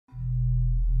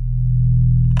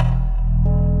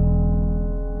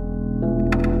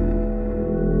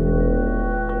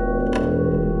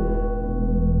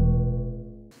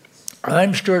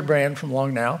I'm Stewart Brand from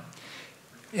Long Now,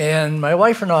 and my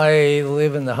wife and I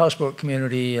live in the houseboat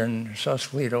community in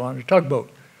Sausalito on a tugboat,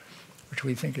 which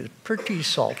we think is pretty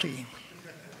salty.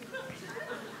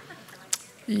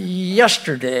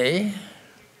 Yesterday,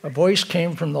 a voice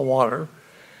came from the water,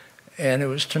 and it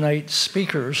was tonight's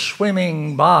speaker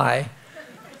swimming by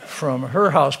from her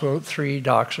houseboat 3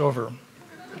 docks over.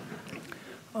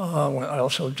 I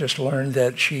also just learned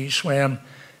that she swam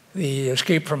the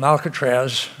Escape from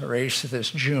Alcatraz race this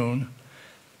June,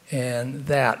 and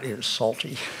that is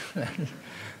salty. A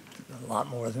lot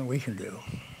more than we can do.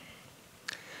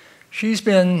 She's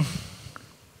been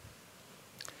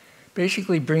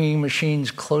basically bringing machines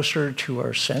closer to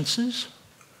our senses,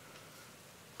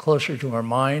 closer to our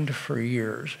mind for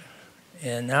years.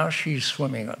 And now she's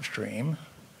swimming upstream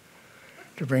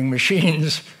to bring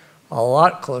machines a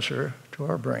lot closer to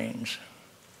our brains.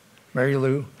 Mary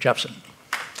Lou Jepsen.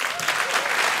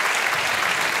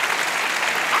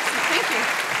 Thank you.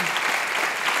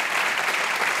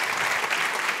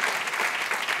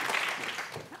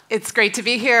 It's great to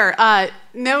be here.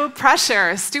 No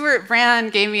pressure. Stewart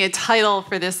Brand gave me a title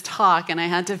for this talk, and I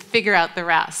had to figure out the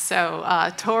rest.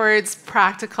 So, towards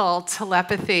practical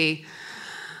telepathy.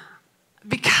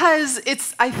 Because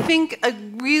it's, I think, a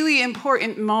really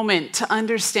important moment to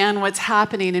understand what's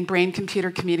happening in brain-computer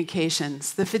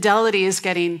communications. The fidelity is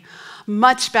getting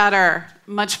much better,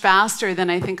 much faster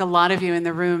than I think a lot of you in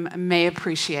the room may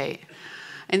appreciate.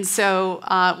 And so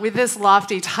with this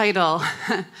lofty title,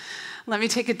 let me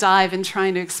take a dive in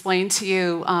trying to explain to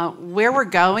you where we're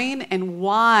going and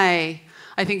why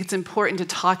I think it's important to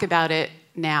talk about it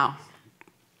now.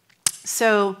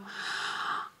 So,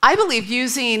 I believe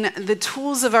using the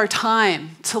tools of our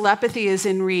time, telepathy is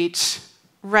in reach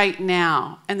right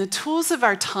now. And the tools of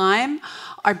our time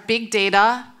are big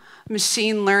data,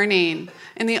 machine learning,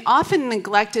 and the often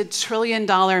neglected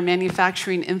trillion-dollar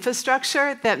manufacturing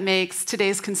infrastructure that makes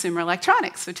today's consumer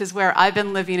electronics, which is where I've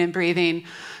been living and breathing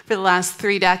for the last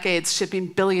 3 decades, shipping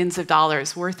billions of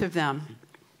dollars worth of them.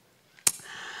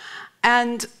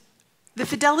 And the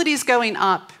fidelity is going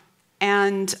up.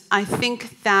 And I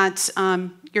think that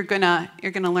you're gonna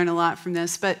learn a lot from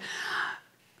this. But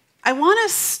I want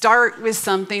to start with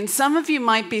something. Some of you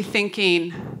might be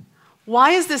thinking,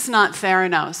 why is this not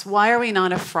Theranos? Why are we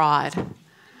not a fraud?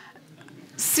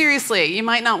 Seriously, you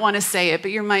might not want to say it,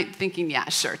 but you might be thinking, yeah,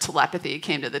 sure, telepathy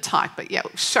came to the talk, but yeah,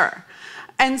 sure.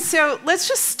 And so let's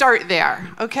just start there,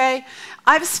 okay?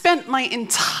 I've spent my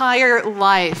entire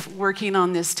life working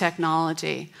on this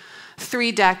technology.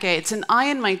 3 decades, and I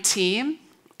and my team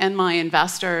and my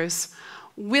investors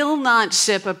will not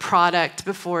ship a product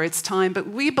before it's time, but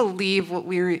we believe what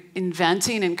we're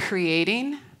inventing and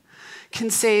creating can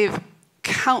save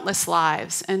countless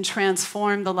lives and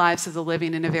transform the lives of the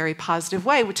living in a very positive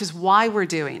way, which is why we're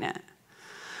doing it.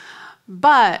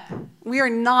 But we are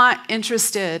not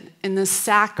interested in the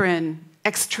saccharine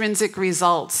extrinsic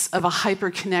results of a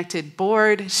hyper-connected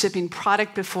board, shipping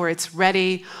product before it's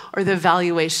ready, or the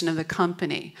valuation of the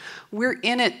company. We're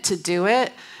in it to do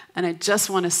it, and I just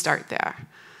want to start there.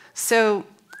 So,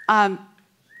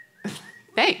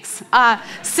 thanks.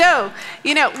 So,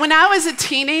 you know, when I was a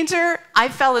teenager, I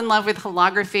fell in love with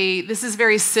holography. This is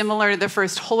very similar to the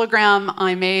first hologram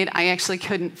I made. I actually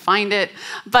couldn't find it.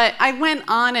 But I went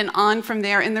on and on from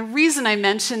there. And the reason I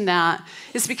mention that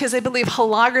is because I believe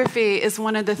holography is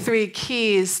one of the 3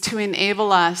 keys to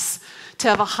enable us to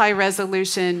have a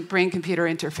high-resolution brain-computer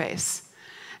interface.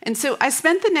 And so I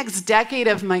spent the next decade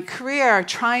of my career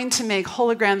trying to make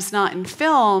holograms not in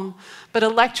film, but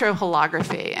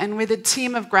electroholography. And with a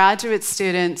team of graduate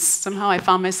students, somehow I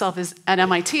found myself at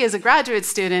MIT as a graduate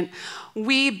student,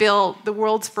 we built the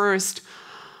world's first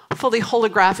fully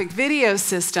holographic video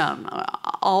system,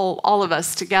 all of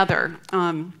us together.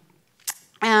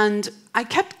 And I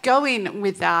kept going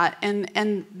with that,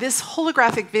 and this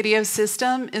holographic video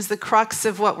system is the crux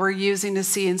of what we're using to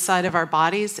see inside of our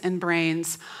bodies and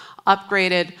brains,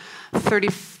 upgraded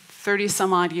 30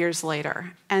 some odd years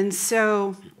later. And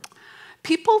so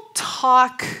people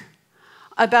talk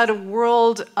about a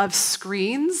world of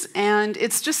screens, and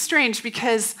it's just strange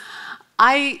because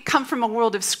I come from a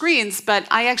world of screens, but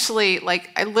I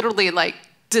literally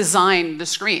design the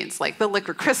screens, like the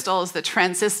liquid crystals, the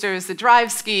transistors, the drive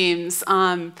schemes,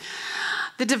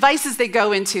 the devices they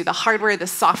go into, the hardware, the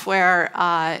software,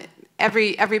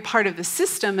 every part of the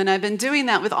system. And I've been doing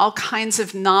that with all kinds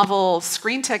of novel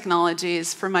screen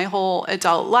technologies for my whole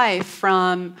adult life,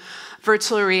 from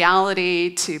virtual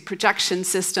reality to projection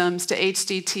systems to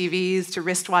HD TVs to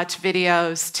wristwatch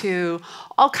videos to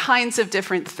all kinds of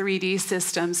different 3D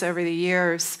systems over the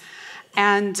years.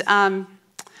 And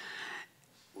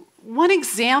one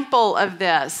example of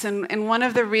this, and one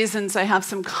of the reasons I have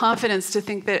some confidence to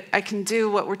think that I can do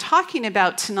what we're talking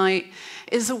about tonight,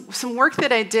 is some work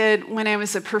that I did when I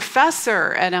was a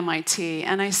professor at MIT,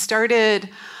 and I started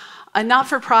a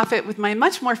not-for-profit with my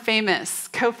much more famous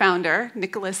co-founder,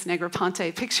 Nicholas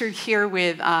Negroponte, pictured here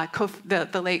with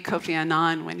the late Kofi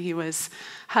Annan when he was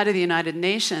head of the United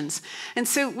Nations. And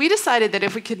so we decided that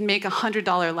if we could make a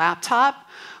 $100 laptop,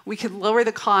 we could lower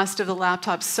the cost of the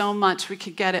laptop so much we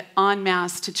could get it en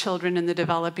masse to children in the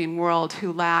developing world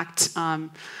who lacked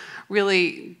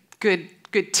really good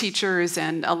teachers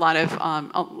and a lot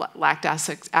of lacked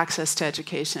access to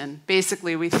education.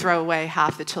 Basically, we throw away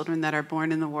half the children that are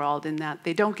born in the world in that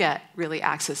they don't get really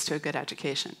access to a good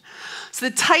education. So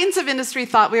the titans of industry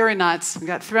thought we were nuts. We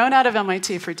got thrown out of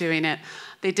MIT for doing it.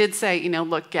 They did say, you know,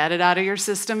 look, get it out of your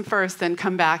system first, then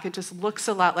come back. It just looks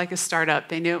a lot like a startup.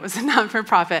 They knew it was a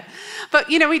not-for-profit. But,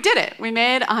 you know, we did it. We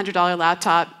made a $100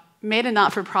 laptop, made a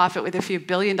not-for-profit with a few $1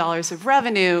 billion of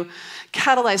revenue,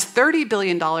 catalyzed $30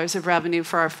 billion of revenue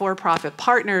for our for-profit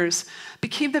partners,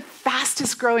 became the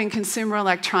fastest-growing consumer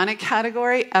electronic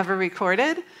category ever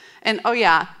recorded, and, oh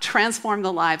yeah, transformed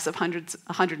the lives of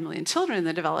 100 million children in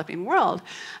the developing world.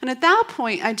 And at that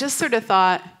point, I just sort of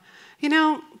thought, you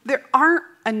know, there aren't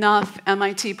enough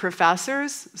MIT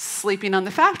professors sleeping on the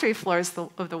factory floors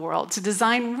of the world to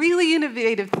design really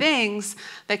innovative things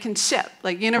that can ship.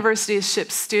 Like universities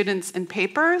ship students and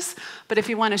papers, but if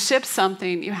you want to ship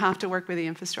something, you have to work with the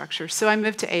infrastructure. So I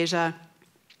moved to Asia.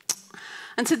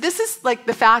 And so this is like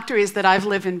the factories that I've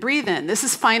lived and breathed in. This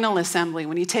is final assembly.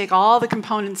 When you take all the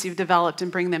components you've developed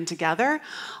and bring them together,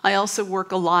 I also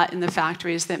work a lot in the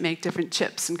factories that make different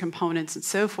chips and components and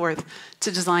so forth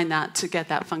to design that, to get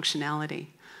that functionality.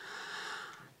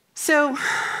 So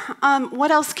what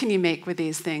else can you make with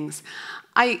these things?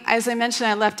 As I mentioned,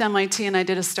 I left MIT and I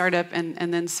did a startup,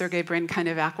 and then Stewart Brand kind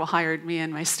of acqui-hired me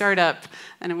in my startup,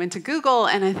 and I went to Google,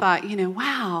 and I thought, you know,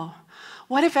 wow,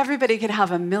 what if everybody could have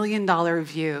 $1 million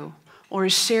view or a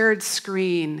shared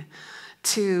screen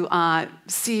to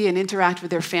see and interact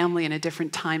with their family in a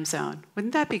different time zone?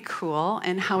 Wouldn't that be cool?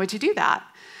 And how would you do that?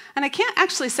 And I can't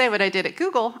actually say what I did at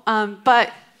Google,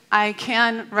 but I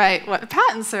can write what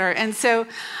patents are. And so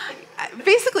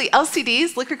basically,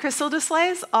 LCDs, liquid crystal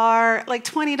displays, are like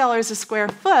 $20 a square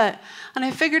foot. And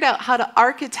I figured out how to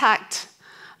architect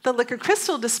the liquid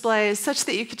crystal displays such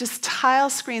that you could just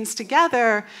tile screens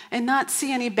together and not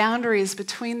see any boundaries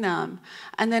between them.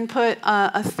 And then put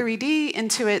a 3D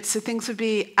into it so things would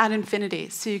be at infinity.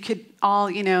 So you could all,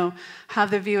 you know,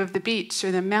 have the view of the beach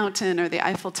or the mountain or the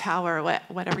Eiffel Tower or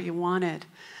whatever you wanted.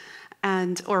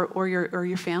 And, or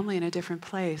your family in a different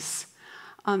place.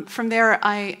 From there,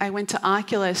 I went to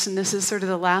Oculus, and this is sort of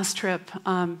the last trip,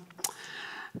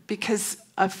 because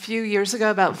a few years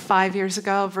ago, about 5 years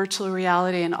ago, virtual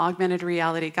reality and augmented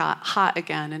reality got hot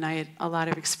again, and I had a lot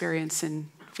of experience in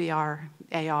VR,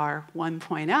 AR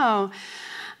 1.0,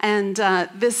 and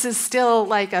this is still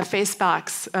like a face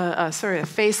box, a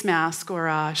face mask or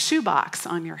a shoebox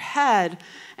on your head,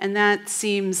 and that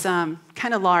seems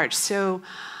kind of large. So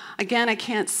again, I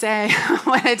can't say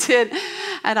what I did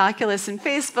at Oculus and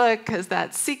Facebook because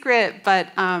that's secret, but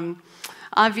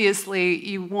obviously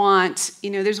you want, you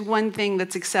know, there's one thing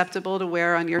that's acceptable to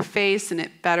wear on your face and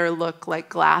it better look like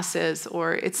glasses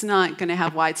or it's not going to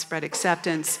have widespread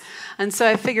acceptance. And so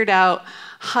I figured out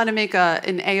how to make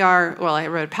an AR, well, I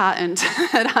wrote a patent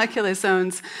that Oculus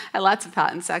owns, lots of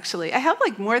patents actually. I have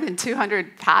like more than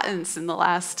 200 patents in the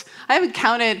last, I haven't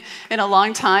counted in a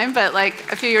long time, but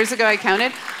like a few years ago I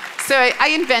counted. So I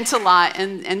invent a lot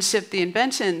and ship the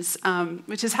inventions,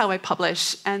 which is how I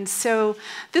publish. And so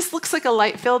this looks like a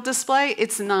light-filled display.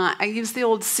 It's not. I use the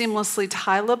old seamlessly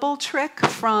tileable trick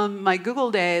from my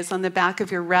Google days on the back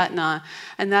of your retina,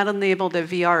 and that enabled a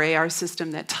VR AR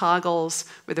system that toggles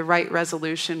with the right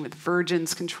resolution, with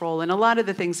vergence control, and a lot of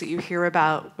the things that you hear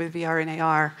about with VR and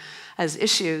AR as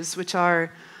issues, which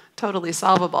are totally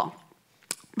solvable.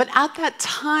 But at that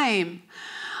time,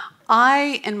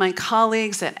 I and my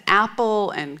colleagues at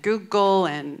Apple and Google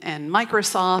and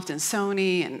Microsoft and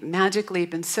Sony and Magic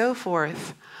Leap and so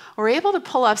forth were able to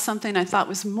pull off something I thought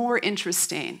was more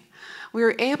interesting. We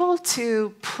were able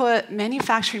to put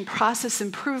manufacturing process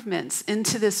improvements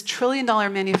into this trillion-dollar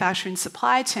manufacturing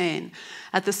supply chain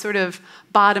at the sort of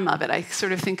bottom of it. I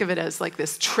sort of think of it as like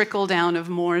this trickle down of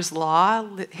Moore's law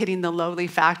hitting the lowly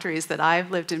factories that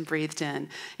I've lived and breathed in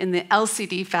the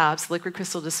LCD fabs, liquid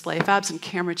crystal display fabs, and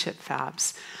camera chip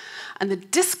fabs. And the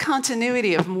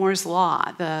discontinuity of Moore's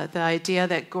law, the idea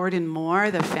that Gordon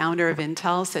Moore, the founder of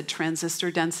Intel, said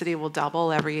transistor density will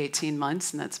double every 18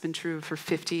 months, and that's been true for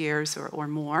 50 years or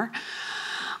more.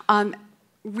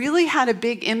 really had a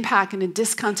big impact and a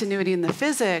discontinuity in the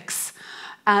physics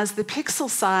as the pixel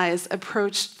size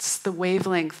approached the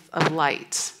wavelength of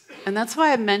light. And that's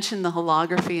why I mentioned the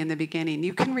holography in the beginning.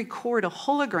 You can record a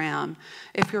hologram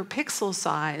if your pixel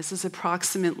size is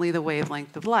approximately the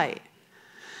wavelength of light.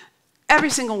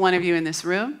 Every single one of you in this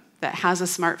room that has a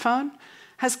smartphone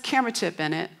has a camera chip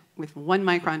in it with 1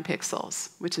 micron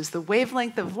pixels, which is the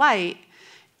wavelength of light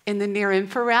in the near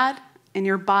infrared, and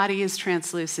your body is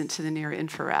translucent to the near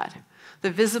infrared. The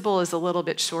visible is a little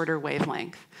bit shorter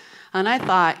wavelength. And I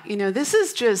thought, this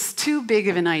is just too big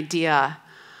of an idea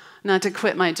not to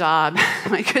quit my job,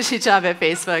 my cushy job at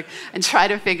Facebook, and try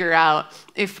to figure out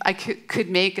if I could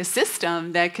make a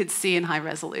system that could see in high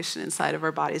resolution inside of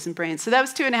our bodies and brains. So that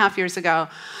was 2.5 years ago.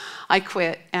 I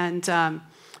quit and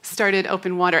started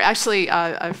Open Water. Actually,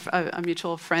 a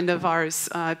mutual friend of ours,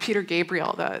 Peter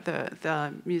Gabriel,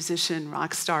 the musician,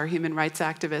 rock star, human rights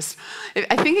activist,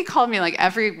 I think he called me like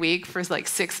every week for like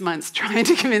 6 months trying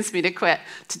to convince me to quit,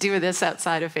 to do this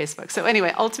outside of Facebook. So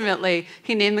anyway, ultimately,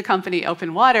 he named the company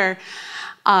Open Water.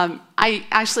 I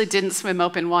actually didn't swim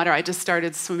open water. I just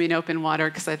started swimming open water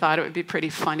because I thought it would be pretty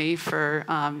funny for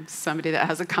somebody that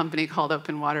has a company called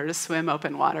Open Water to swim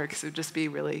open water, because it would just be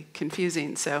really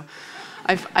confusing. So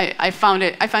I found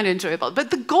it enjoyable. But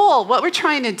the goal, what we're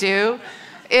trying to do,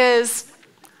 is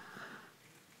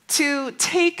to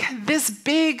take this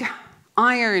big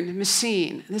iron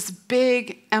machine, this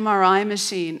big MRI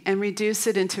machine, and reduce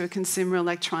it into a consumer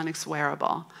electronics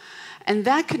wearable. And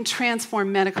that can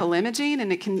transform medical imaging,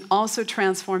 and it can also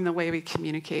transform the way we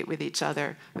communicate with each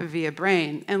other via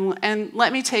brain. And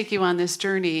let me take you on this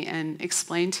journey and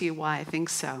explain to you why I think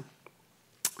so.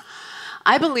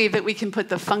 I believe that we can put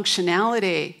the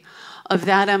functionality of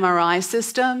that MRI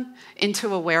system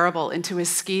into a wearable, into a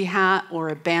ski hat or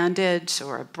a bandage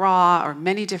or a bra or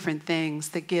many different things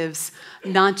that gives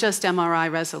not just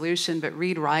MRI resolution, but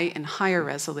read-write and higher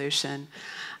resolution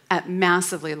at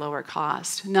massively lower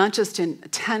cost. Not just in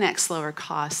 10x lower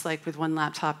cost, like with 1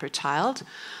 laptop per child,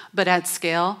 but at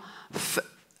scale,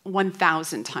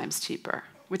 1,000 times cheaper,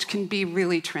 which can be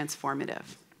really transformative.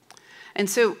 And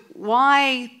so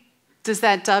why does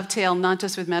that dovetail not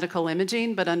just with medical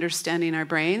imaging, but understanding our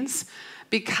brains?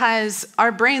 Because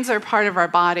our brains are part of our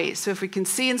body. So if we can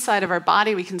see inside of our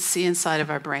body, we can see inside of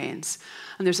our brains.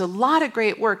 And there's a lot of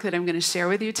great work that I'm going to share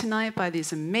with you tonight by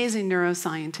these amazing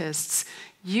neuroscientists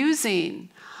using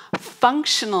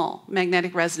functional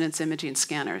magnetic resonance imaging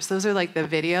scanners. Those are like the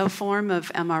video form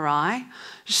of MRI,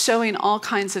 showing all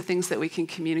kinds of things that we can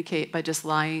communicate by just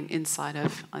lying inside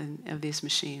of these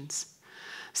machines.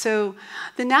 So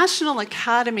the national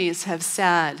academies have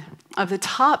said of the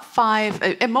top 5,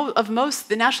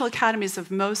 the national academies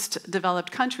of most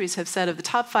developed countries have said of the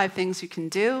top 5 things you can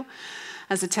do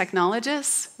as a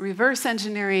technologist, reverse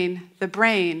engineering the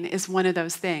brain is one of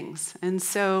those things. And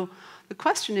so the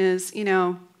question is,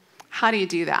 how do you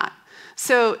do that?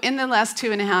 So in the last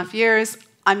 2.5 years,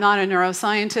 I'm not a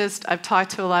neuroscientist. I've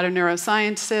talked to a lot of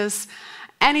neuroscientists.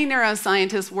 Any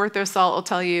neuroscientist worth their salt will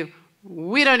tell you,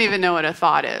 we don't even know what a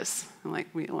thought is. I'm like,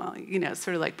 it's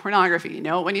sort of like pornography. You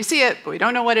know it when you see it, but we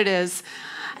don't know what it is.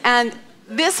 And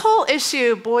this whole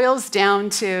issue boils down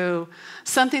to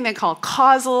something they call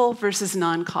causal versus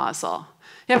non-causal.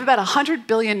 You have about 100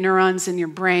 billion neurons in your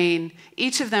brain,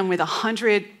 each of them with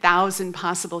 100,000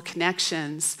 possible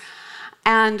connections.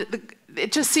 And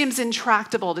it just seems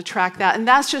intractable to track that. And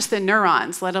that's just the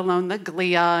neurons, let alone the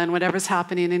glia and whatever's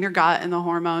happening in your gut and the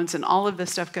hormones and all of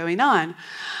this stuff going on.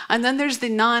 And then there's the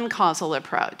non-causal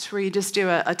approach, where you just do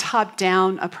a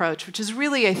top-down approach, which is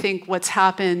really, I think, what's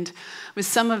happened with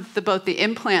some of both the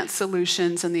implant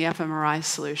solutions and the fMRI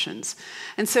solutions.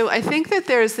 And so I think that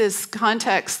there's this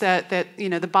context that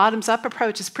the bottoms-up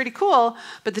approach is pretty cool,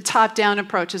 but the top-down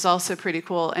approach is also pretty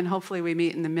cool, and hopefully we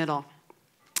meet in the middle.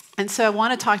 And so I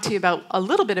want to talk to you a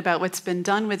little bit about what's been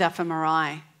done with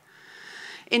fMRI.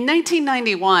 In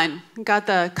 1991, got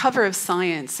the cover of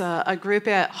Science, a group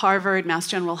at Harvard Mass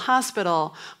General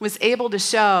Hospital was able to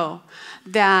show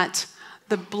that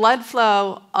the blood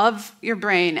flow of your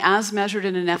brain, as measured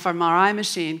in an fMRI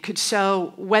machine, could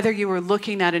show whether you were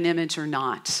looking at an image or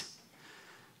not.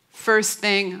 First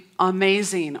thing,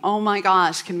 amazing. Oh my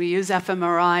gosh, can we use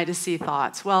fMRI to see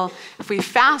thoughts? Well, if we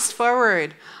fast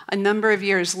forward a number of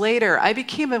years later, I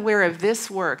became aware of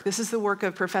this work. This is the work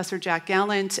of Professor Jack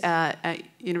Gallant at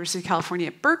University of California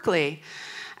at Berkeley.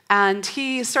 And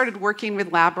he started working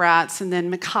with lab rats and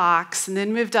then macaques, and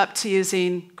then moved up to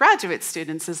using graduate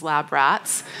students as lab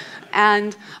rats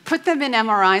and put them in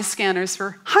MRI scanners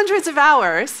for hundreds of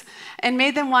hours and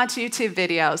made them watch YouTube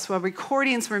videos while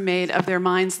recordings were made of their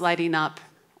minds lighting up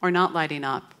or not lighting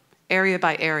up, area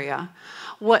by area,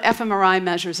 what fMRI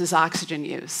measures is oxygen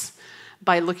use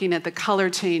by looking at the color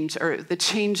change or the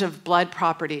change of blood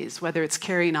properties, whether it's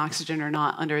carrying oxygen or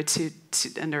not under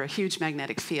a huge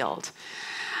magnetic field.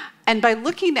 And by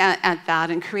looking at that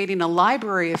and creating a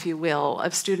library, if you will,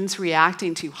 of students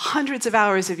reacting to hundreds of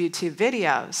hours of YouTube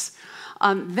videos,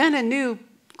 then a new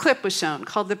clip was shown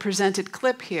called the presented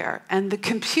clip here. And the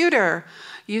computer,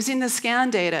 using the scan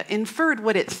data, inferred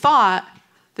what it thought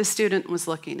the student was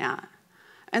looking at.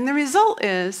 And the result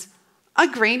is a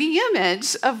grainy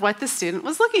image of what the student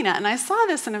was looking at. And I saw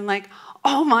this and I'm like,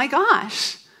 oh my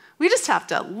gosh, we just have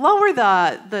to lower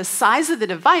the size of the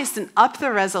device and up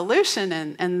the resolution,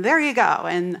 and there you go.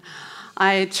 And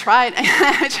I tried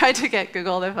to get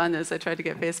Google to fund this. I tried to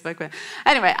get Facebook, but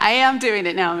anyway, I am doing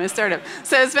it now. I'm a startup.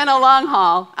 So it's been a long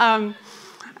haul.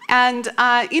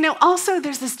 Also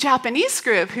there's this Japanese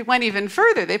group who went even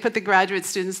further. They put the graduate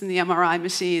students in the MRI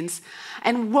machines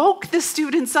and woke the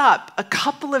students up a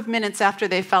couple of minutes after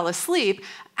they fell asleep,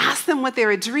 asked them what they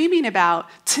were dreaming about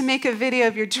to make a video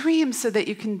of your dreams so that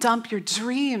you can dump your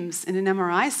dreams in an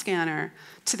MRI scanner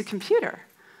to the computer.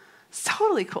 It's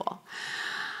totally cool.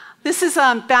 This is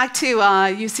back to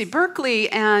UC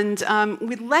Berkeley, and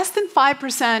with less than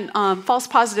 5% false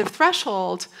positive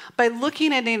threshold, by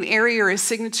looking at an area or a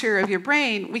signature of your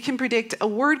brain, we can predict a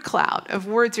word cloud of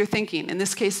words you're thinking, in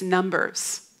this case,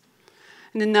 numbers.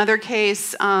 In another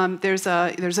case, there's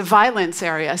a violence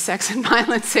area, a sex and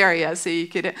violence area, so you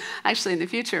could actually in the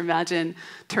future imagine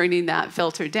turning that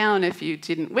filter down if you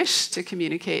didn't wish to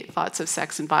communicate thoughts of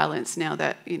sex and violence now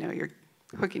that you're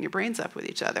hooking your brains up with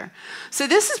each other. So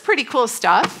this is pretty cool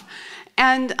stuff.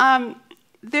 And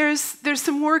there's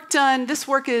some work done. This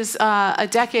work is a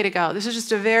decade ago. This is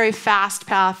just a very fast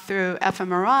path through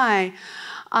fMRI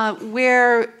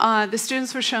where the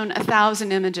students were shown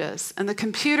 1,000 images. And the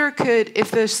computer could, if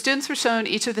the students were shown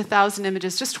each of the 1,000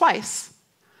 images just twice,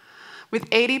 with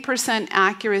 80%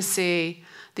 accuracy,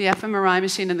 the fMRI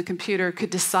machine and the computer could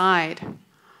decide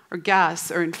or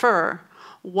guess or infer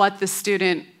what the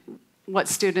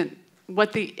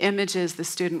images the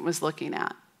student was looking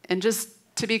at. And just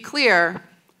to be clear,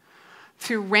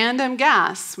 through random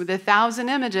guess with 1,000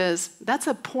 images, that's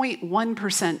a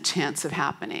 0.1% chance of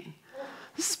happening.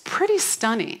 This is pretty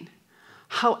stunning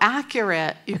how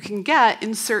accurate you can get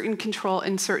in certain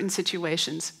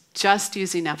situations just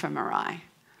using fMRI.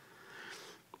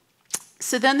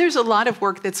 So then there's a lot of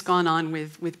work that's gone on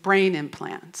with brain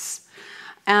implants.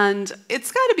 And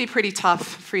it's got to be pretty tough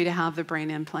for you to have the brain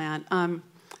implant.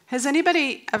 Has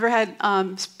anybody ever had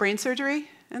brain surgery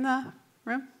in the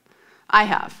room? I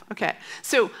have, okay.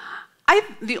 So I'm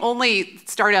the only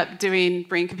startup doing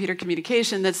brain-computer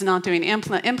communication that's not doing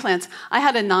implants. I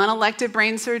had a non-elective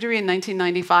brain surgery in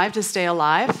 1995 to stay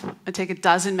alive. I take a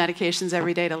dozen medications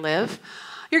every day to live.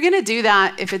 You're gonna do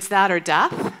that if it's that or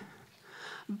death.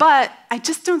 But I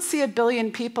just don't see 1 billion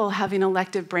people having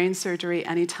elective brain surgery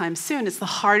anytime soon. It's the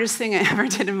hardest thing I ever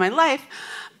did in my life.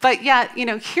 But yet,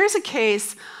 here's a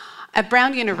case at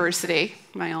Brown University,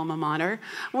 my alma mater,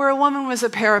 where a woman was a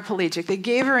paraplegic. They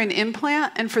gave her an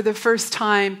implant, and for the first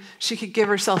time, she could give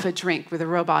herself a drink with a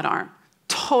robot arm.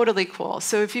 Totally cool.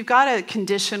 So if you've got a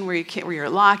condition where you're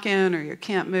lock-in or you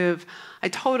can't move, I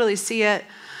totally see it.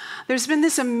 There's been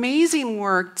this amazing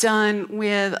work done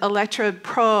with electrode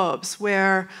probes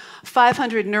where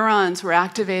 500 neurons were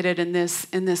activated in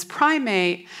this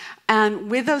primate, and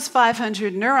with those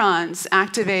 500 neurons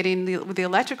activating with the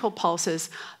electrical pulses,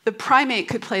 the primate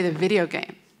could play the video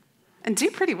game and do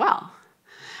pretty well.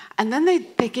 And then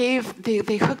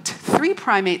they hooked 3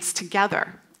 primates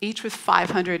together, each with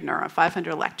 500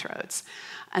 electrodes,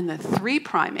 and the 3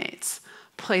 primates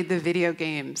played the video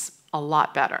games a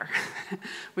lot better,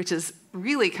 which is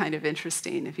really kind of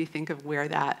interesting if you think of where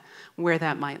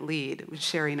that might lead with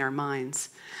sharing our minds.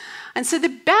 And so the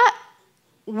bet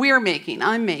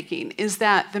I'm making, is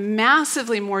that the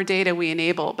massively more data we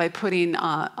enable by putting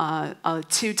a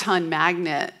 2-ton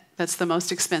magnet that's the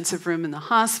most expensive room in the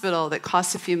hospital that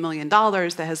costs a few $1 million,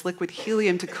 that has liquid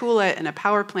helium to cool it and a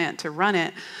power plant to run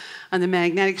it, and the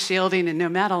magnetic shielding and no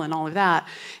metal and all of that,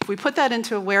 if we put that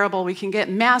into a wearable, we can get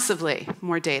massively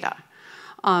more data.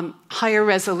 Higher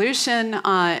resolution, which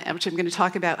I'm going to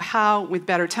talk about how, with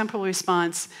better temporal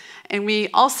response. And we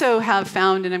also have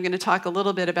found, and I'm going to talk a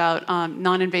little bit about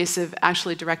non-invasive,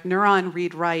 actually direct neuron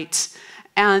read-write,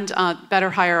 and better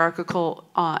hierarchical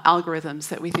algorithms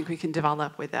that we think we can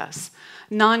develop with this.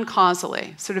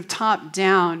 Non-causally, sort of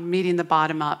top-down, meeting the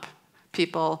bottom-up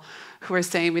people who are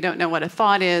saying we don't know what a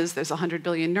thought is, there's 100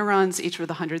 billion neurons, each with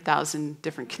 100,000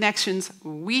 different connections.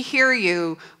 We hear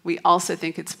you. We also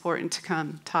think it's important to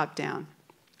come top-down.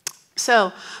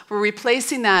 So we're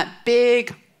replacing that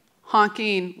big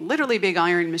honking, literally big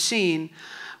iron machine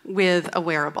with a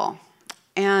wearable.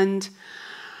 And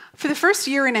for the first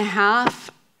year and a half,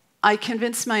 I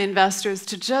convinced my investors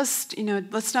to just,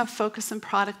 let's not focus on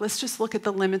product, let's just look at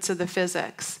the limits of the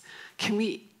physics. Can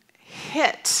we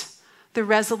hit the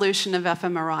resolution of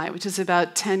fMRI, which is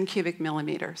about 10 cubic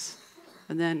millimeters?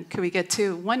 And then could we get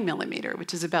to 1 millimeter,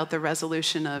 which is about the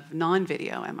resolution of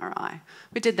non-video MRI?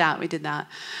 We did that.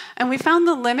 And we found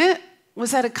the limit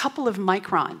was at a couple of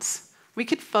microns. We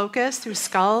could focus through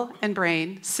skull and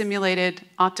brain, simulated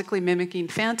optically mimicking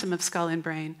phantom of skull and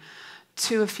brain,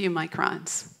 to a few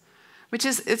microns, which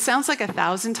is, it sounds like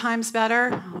 1,000 times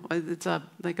better. It's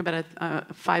like about a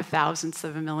 5,000th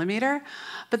of a millimeter,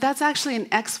 but that's actually an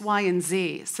X, Y, and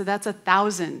Z. So that's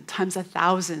 1,000 times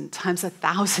 1,000 times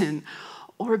 1,000,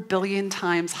 or 1 billion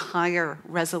times higher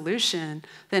resolution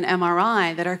than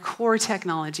MRI that our core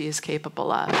technology is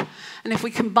capable of. And if we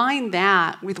combine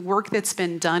that with work that's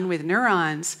been done with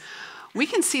neurons, we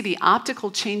can see the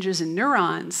optical changes in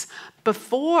neurons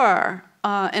before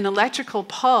an electrical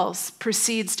pulse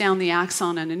proceeds down the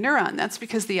axon in a neuron. That's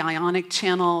because the ionic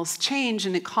channels change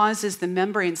and it causes the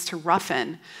membranes to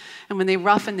roughen. And when they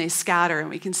roughen, they scatter, and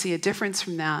we can see a difference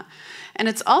from that. And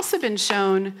it's also been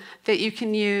shown that you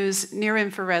can use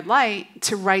near-infrared light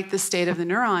to write the state of the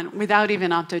neuron without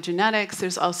even optogenetics.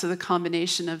 There's also the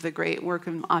combination of the great work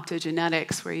of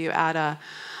optogenetics where you add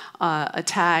a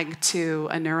tag to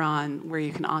a neuron where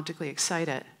you can optically excite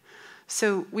it.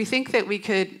 So we think that we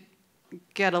could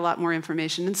get a lot more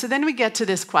information. And so then we get to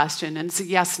this question, and it's a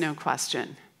yes-no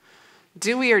question.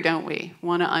 Do we or don't we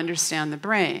want to understand the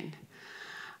brain?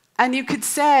 And you could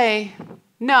say,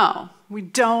 no, we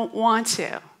don't want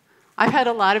to. I've had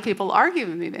a lot of people argue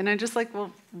with me, and I'm just like,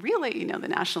 well, really, the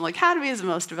National Academies of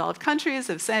most developed countries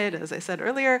have said, as I said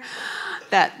earlier,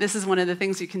 that this is one of the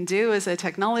things you can do as a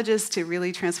technologist to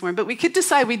really transform. But we could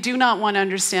decide we do not want to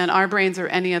understand our brains or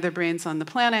any other brains on the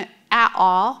planet at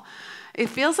all. It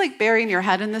feels like burying your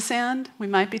head in the sand. We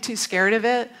might be too scared of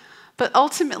it. But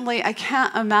ultimately, I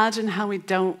can't imagine how we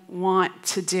don't want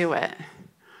to do it.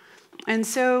 And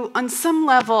so on some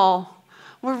level,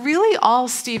 we're really all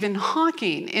Stephen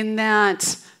Hawking in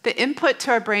that the input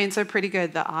to our brains are pretty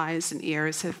good. The eyes and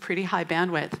ears have pretty high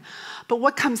bandwidth. But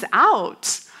what comes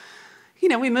out,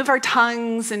 we move our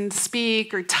tongues and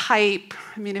speak or type.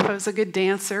 I mean, if I was a good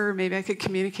dancer, maybe I could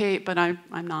communicate, but I'm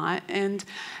not. And,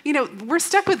 we're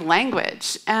stuck with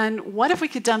language. And what if we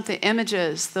could dump the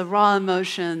images, the raw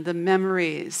emotion, the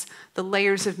memories, the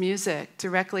layers of music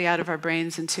directly out of our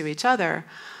brains into each other?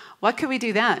 What could we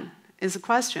do then, is a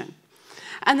question.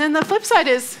 And then the flip side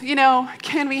is,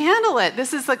 can we handle it?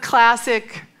 This is the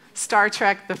classic Star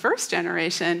Trek, the first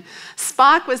generation.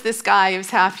 Spock was this guy who was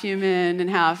half human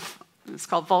and half, it was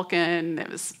called Vulcan. It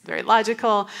was very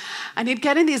logical. And he'd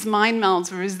get in these mind melds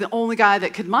where he was the only guy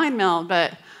that could mind meld,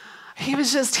 but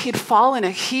he'd fall in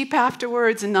a heap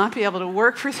afterwards and not be able to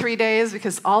work for 3 days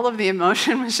because all of the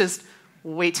emotion was just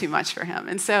way too much for him.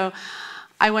 And so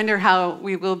I wonder how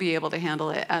we will be able to handle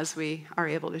it as we are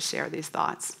able to share these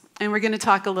thoughts. And we're going to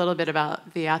talk a little bit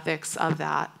about the ethics of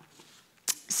that.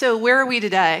 So where are we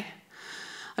today?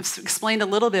 I've explained a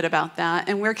little bit about that.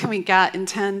 And where can we get in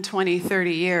 10, 20,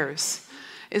 30 years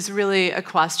is really a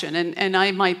question. And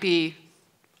I might be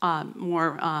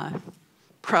more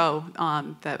pro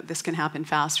that this can happen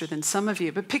faster than some of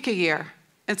you. But pick a year.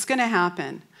 It's going to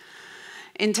happen.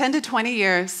 In 10 to 20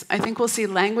 years, I think we'll see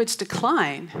language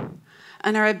decline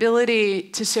and our ability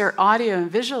to share audio and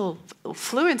visual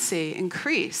fluency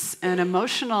increase, and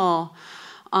emotional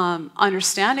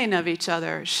understanding of each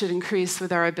other should increase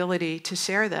with our ability to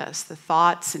share this, the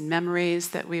thoughts and memories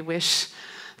that we wish,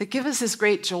 that give us this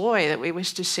great joy that we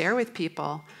wish to share with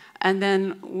people. And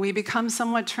then we become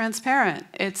somewhat transparent.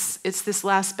 It's this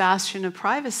last bastion of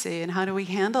privacy, and how do we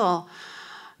handle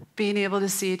being able to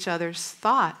see each other's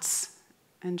thoughts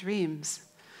and dreams?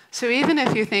 So even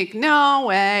if you think, no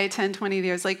way, 10, 20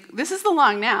 years, this is the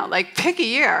long now, pick a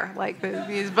year,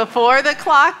 before the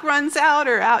clock runs out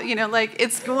or out,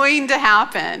 it's going to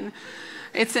happen.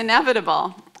 It's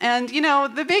inevitable. And,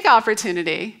 the big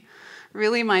opportunity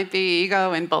really might be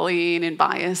ego and bullying and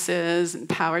biases and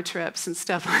power trips and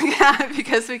stuff like that,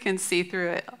 because we can see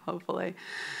through it, hopefully.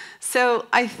 So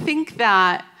I think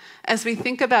that as we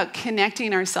think about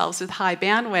connecting ourselves with high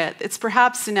bandwidth, it's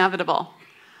perhaps inevitable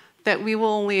that we will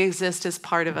only exist as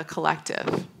part of a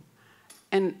collective.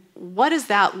 And what does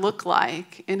that look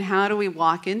like, and how do we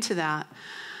walk into that?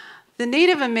 The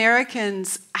Native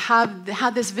Americans have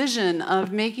had this vision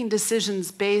of making decisions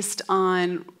based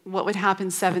on what would happen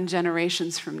 7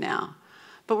 generations from now.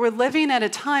 But we're living at a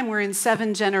time where in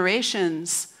 7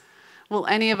 generations, will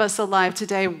any of us alive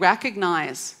today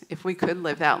recognize, if we could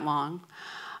live that long,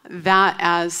 that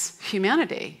as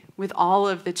humanity, with all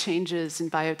of the changes in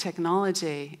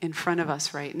biotechnology in front of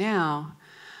us right now?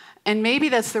 And maybe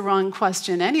that's the wrong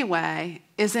question anyway.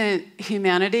 Isn't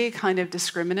humanity kind of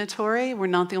discriminatory? We're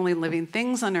not the only living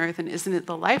things on Earth, and isn't it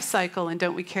the life cycle? And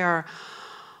don't we care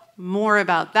more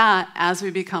about that as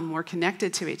we become more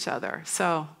connected to each other?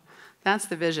 So that's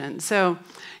the vision. So,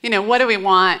 what do we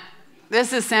want?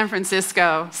 This is San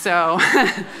Francisco, so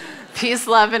peace,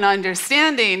 love, and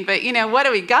understanding. But, what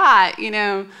do we got?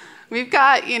 We've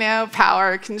got,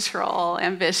 power, control,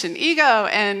 ambition, ego.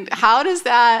 And how does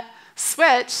that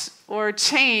switch or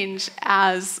change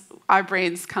as our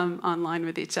brains come online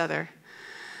with each other?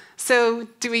 So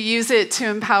do we use it to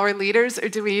empower leaders, or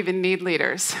do we even need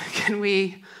leaders? Can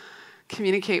we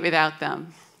communicate without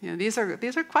them? These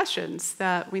are questions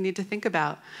that we need to think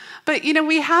about. But,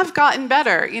 we have gotten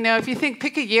better. If you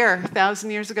pick a year,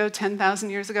 1,000 years ago, 10,000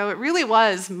 years ago, it really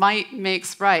was might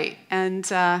makes right. And,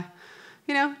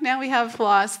 now we have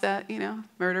laws that,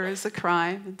 murder is a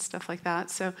crime and stuff like that.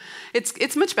 So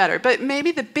it's much better. But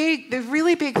maybe the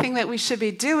really big thing that we should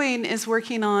be doing is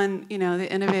working on,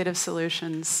 the innovative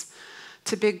solutions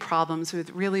to big problems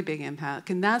with really big impact.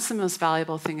 And that's the most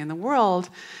valuable thing in the world.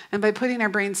 And by putting our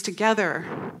brains together,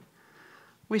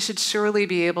 we should surely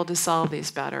be able to solve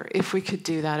these better if we could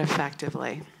do that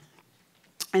effectively.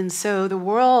 And so the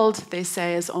world, they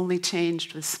say, is only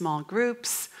changed with small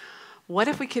groups. What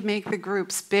if we could make the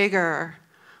groups bigger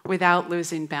without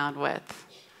losing bandwidth,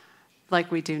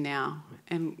 like we do now?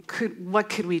 And what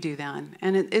could we do then?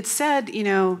 And it said,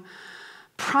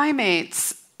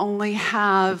 primates only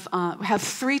have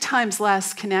 3 times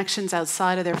less connections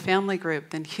outside of their family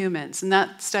group than humans. And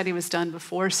that study was done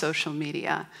before social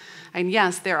media. And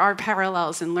yes, there are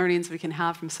parallels and learnings we can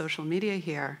have from social media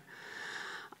here.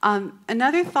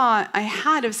 Another thought I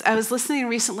had is I was listening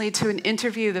recently to an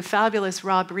interview the fabulous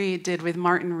Rob Reed did with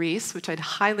Martin Rees, which I'd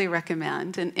highly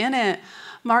recommend. And in it,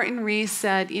 Martin Rees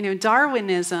said,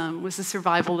 Darwinism was the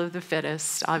survival of the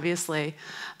fittest, obviously,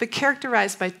 but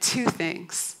characterized by 2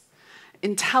 things.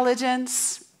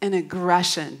 Intelligence and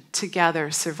aggression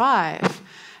together survive.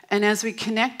 And as we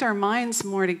connect our minds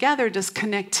more together, does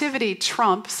connectivity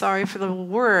trump, sorry for the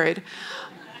word,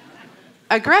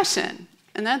 aggression?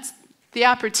 And that's the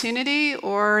opportunity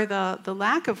or the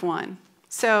lack of one.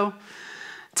 So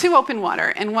to open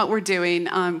water and what we're doing,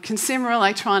 consumer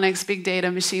electronics, big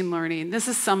data, machine learning, this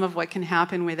is some of what can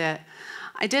happen with it.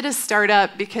 I did a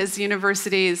startup because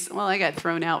universities, I got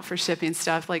thrown out for shipping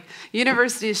stuff. Like,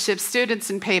 universities ship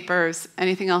students and papers.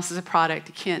 Anything else is a product.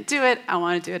 You can't do it. I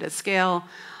want to do it at scale.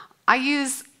 I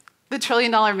use the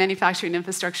trillion-dollar manufacturing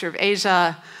infrastructure of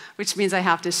Asia, which means I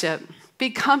have to ship.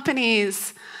 Big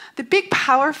companies, the big,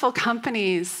 powerful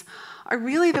companies are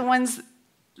really the ones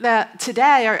that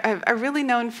today are really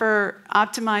known for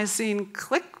optimizing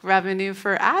click revenue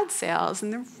for ad sales,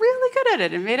 and they're really good at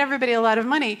it and made everybody a lot of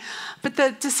money. But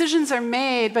the decisions are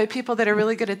made by people that are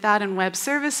really good at that in web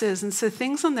services, and so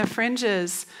things on the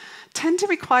fringes tend to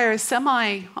require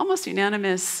a almost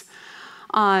unanimous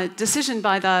decision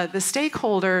by the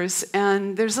stakeholders,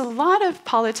 and there's a lot of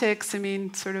politics,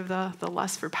 sort of the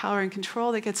lust for power and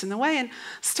control that gets in the way, and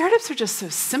startups are just so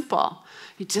simple.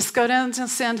 You just go down to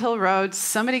Sand Hill Road,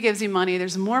 somebody gives you money,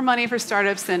 there's more money for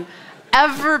startups than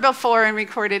ever before in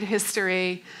recorded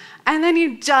history, and then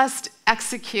you just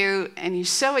execute, and you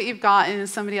show what you've got, and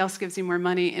somebody else gives you more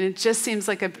money, and it just seems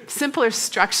like a simpler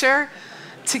structure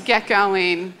to get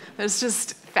going that's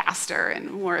just faster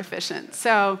and more efficient.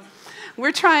 So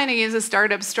we're trying to use a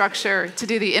startup structure to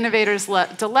do the innovator's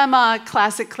dilemma,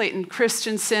 classic Clayton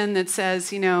Christensen that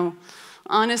says,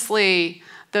 honestly,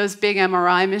 those big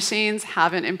MRI machines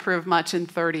haven't improved much in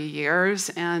 30 years,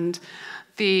 and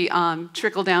the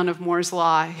trickle down of Moore's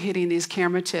law hitting these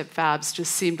camera chip fabs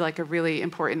just seemed like a really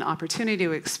important opportunity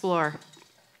to explore.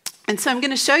 And so I'm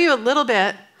going to show you a little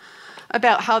bit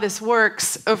about how this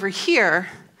works over here,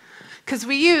 because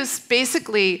we use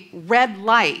basically red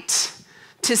light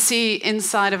to see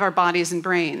inside of our bodies and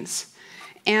brains.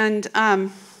 And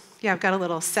I've got a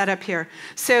little setup here.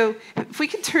 So if we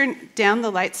can turn down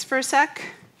the lights for a sec.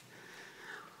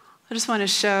 I just want to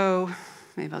show,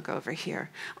 maybe I'll go over here.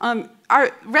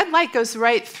 Our red light goes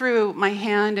right through my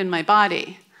hand and my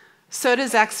body. So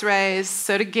does X-rays,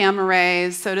 so do gamma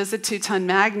rays, so does a 2-ton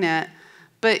magnet.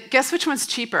 But guess which one's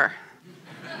cheaper?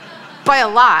 By a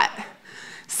lot.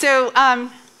 So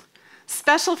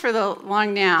special for the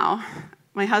long now,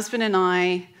 my husband and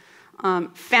I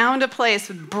found a place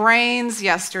with brains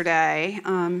yesterday,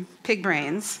 pig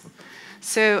brains.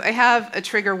 So I have a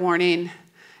trigger warning.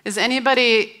 Is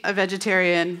anybody a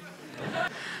vegetarian?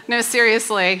 No,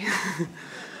 seriously.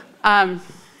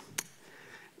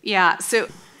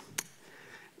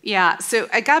 Yeah, so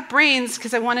I got brains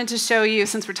because I wanted to show you,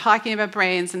 since we're talking about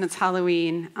brains and it's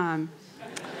Halloween.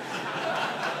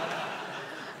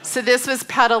 So this was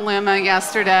Petaluma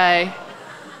yesterday.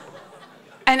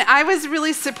 And I was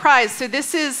really surprised. So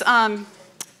this is a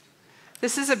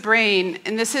brain,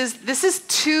 and this is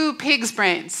 2 pigs'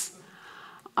 brains.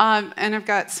 And I've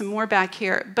got some more back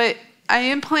here. But I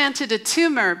implanted a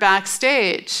tumor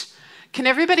backstage. Can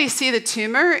everybody see the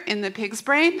tumor in the pig's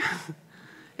brain?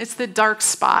 It's the dark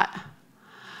spot.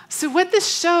 So what this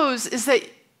shows is that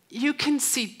you can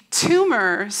see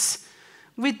tumors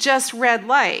with just red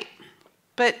light.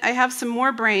 But I have some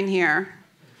more brain here.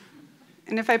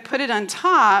 And if I put it on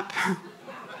top,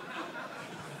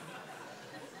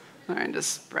 I'm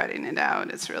just spreading it out.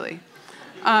 It's really,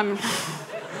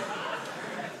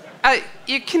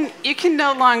 you can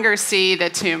no longer see the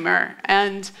tumor,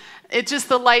 and it just,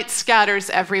 the light scatters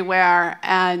everywhere,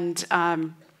 and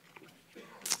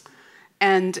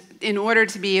in order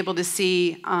to be able to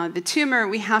see the tumor,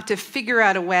 we have to figure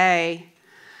out a way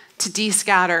to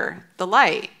descatter the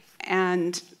light.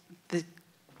 And the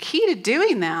key to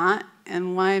doing that,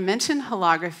 and why I mentioned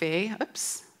holography,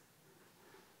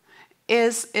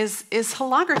 is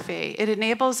holography. It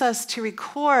enables us to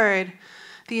record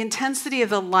the intensity of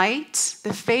the light,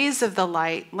 the phase of the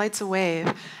light, light's a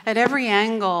wave, at every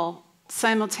angle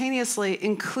simultaneously,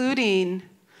 including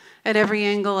at every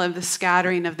angle of the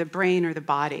scattering of the brain or the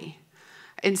body.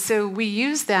 And so we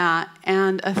use that,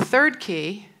 and a third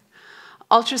key,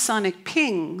 ultrasonic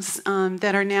pings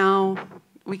that are now,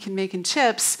 we can make in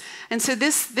chips. And so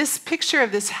this picture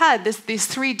of this head, these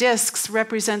 3 discs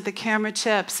represent the camera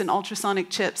chips and ultrasonic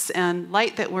chips and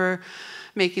light that we're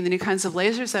making, the new kinds of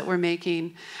lasers that we're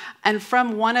making. And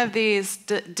from one of these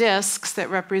discs that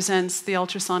represents the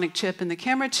ultrasonic chip and the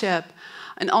camera chip,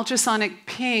 an ultrasonic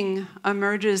ping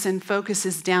emerges and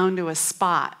focuses down to a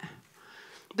spot.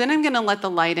 Then I'm going to let the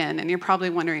light in, and you're probably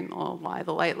wondering, well, why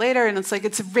the light later? And it's like,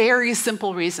 it's a very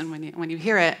simple reason when you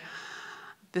hear it.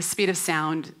 The speed of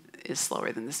sound is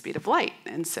slower than the speed of light,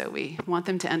 and so we want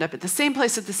them to end up at the same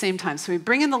place at the same time. So we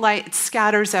bring in the light, it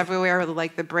scatters everywhere,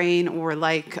 like the brain or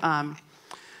like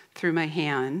through my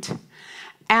hand.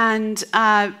 And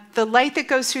the light that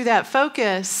goes through that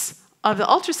focus of the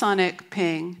ultrasonic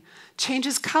ping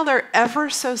changes color ever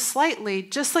so slightly,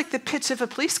 just like the pitch of a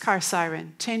police car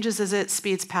siren changes as it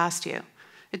speeds past you.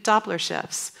 It Doppler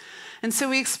shifts. And so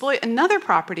we exploit another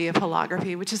property of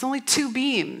holography, which is only 2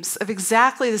 beams of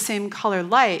exactly the same color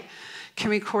light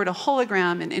can record a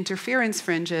hologram and interference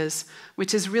fringes,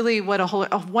 which is really what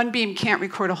one beam can't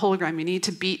record a hologram. You need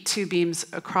to beat 2 beams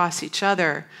across each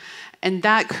other. And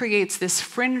that creates this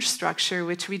fringe structure,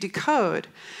 which we decode.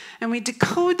 And we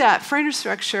decode that fringe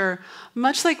structure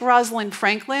much like Rosalind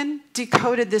Franklin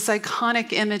decoded this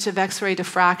iconic image of X-ray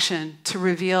diffraction to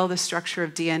reveal the structure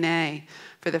of DNA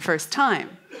for the first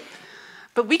time.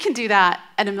 But we can do that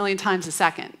at 1 million times a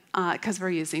second because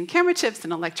we're using camera chips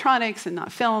and electronics and not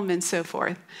film and so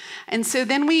forth. And so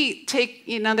then we take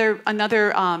another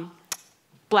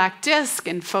black disk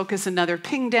and focus another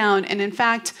ping down. And in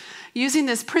fact, using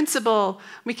this principle,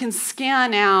 we can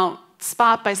scan out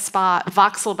spot by spot,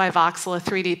 voxel by voxel, a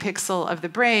 3D pixel of the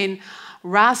brain,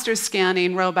 raster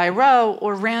scanning row by row,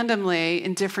 or randomly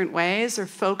in different ways, or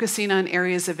focusing on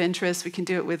areas of interest. We can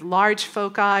do it with large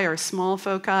foci or small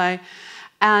foci.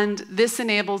 And this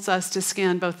enables us to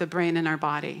scan both the brain and our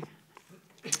body.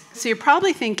 So you're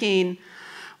probably thinking,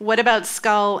 what about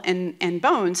skull and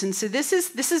bones? And so this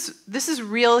is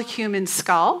real human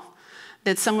skull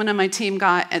that someone on my team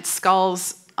got at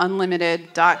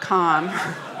skullsunlimited.com.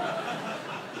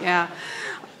 Yeah,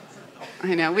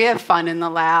 I know, we have fun in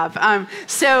the lab.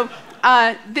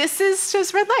 This is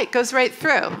just red light, goes right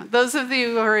through. Those of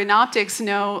you who are in optics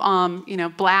know,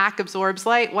 black absorbs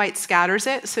light, white scatters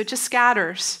it, so it just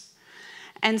scatters.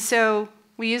 And so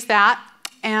we use that,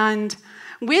 and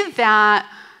with that,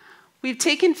 we've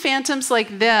taken phantoms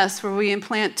like this, where we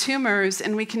implant tumors,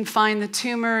 and we can find the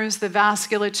tumors, the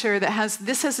vasculature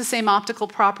this has the same optical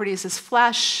properties as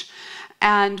flesh,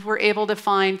 and we're able to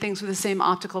find things with the same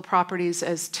optical properties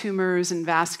as tumors and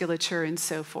vasculature and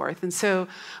so forth. And so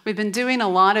we've been doing a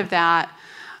lot of that.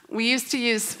 We used to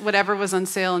use whatever was on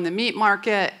sale in the meat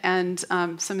market, and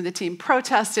some of the team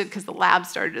protested because the lab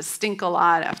started to stink a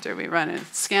lot after we run a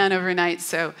scan overnight.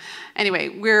 So anyway,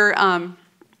 we're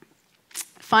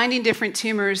finding different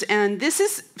tumors, and this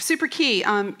is super key.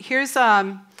 Here's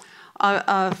a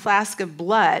flask of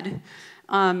blood,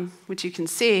 which you can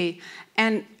see,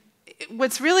 and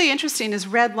what's really interesting is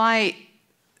red light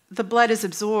the blood is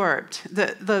absorbed.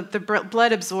 The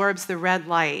blood absorbs the red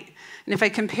light. And if I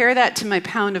compare that to my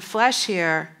pound of flesh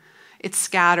here, it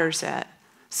scatters it.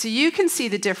 So you can see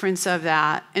the difference of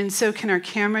that, and so can our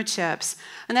camera chips.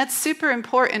 And that's super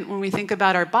important when we think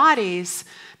about our bodies,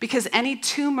 because any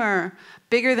tumor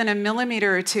bigger than 1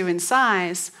 millimeter or 2 in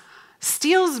size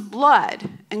steals blood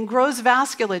and grows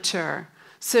vasculature,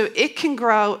 so it can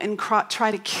grow and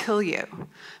try to kill you.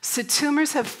 So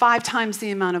tumors have 5 times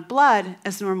the amount of blood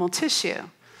as normal tissue.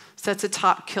 So that's a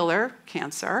top killer,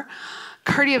 cancer.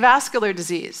 Cardiovascular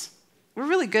disease. We're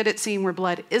really good at seeing where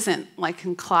blood isn't, like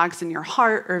in clogs in your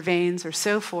heart or veins or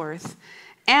so forth.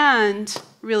 And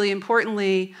really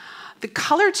importantly, the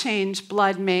color change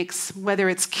blood makes, whether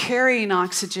it's carrying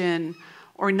oxygen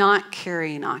or not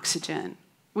carrying oxygen,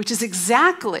 which is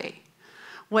exactly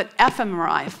what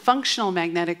fMRI, functional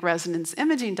magnetic resonance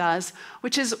imaging, does,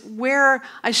 which is where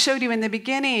I showed you in the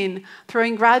beginning,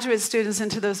 throwing graduate students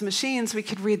into those machines, we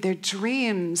could read their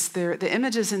dreams, the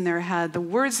images in their head, the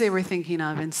words they were thinking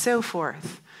of, and so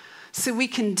forth. So we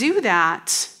can do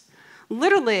that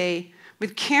literally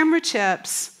with camera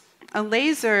chips, a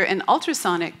laser, and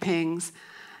ultrasonic pings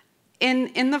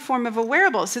in the form of a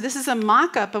wearable. So this is a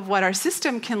mock-up of what our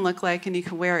system can look like, and you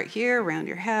can wear it here, around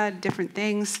your head, different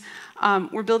things.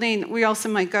 We also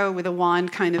might go with a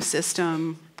wand kind of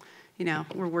system. You know,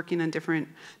 we're working on different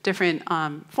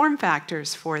form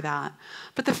factors for that.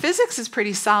 But the physics is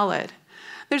pretty solid.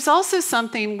 There's also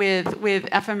something with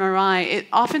fMRI. It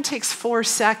often takes 4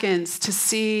 seconds to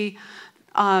see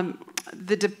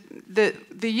the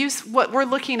use. What we're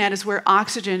looking at is where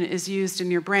oxygen is used in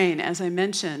your brain, as I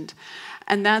mentioned.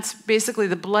 And that's basically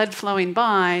the blood flowing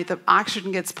by, the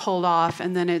oxygen gets pulled off,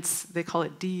 and then they call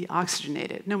it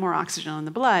deoxygenated. No more oxygen in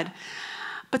the blood.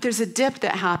 But there's a dip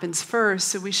that happens first,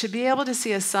 so we should be able to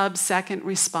see a sub-second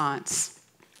response.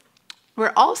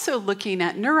 We're also looking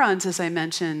at neurons, as I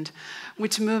mentioned,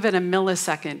 which move at a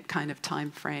millisecond kind of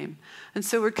time frame. And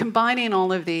so we're combining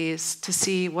all of these to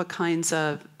see what kinds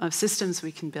of systems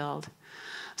we can build.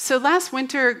 So last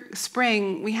winter,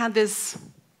 spring, we had this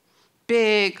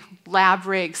big lab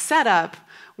rig setup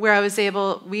where I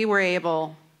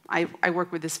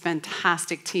work with this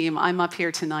fantastic team. I'm up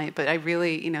here tonight, but I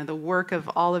really, the work of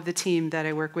all of the team that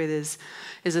I work with is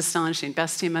astonishing.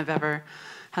 Best team I've ever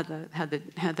had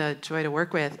the joy to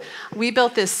work with. We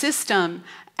built this system,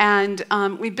 and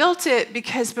we built it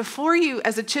because before you,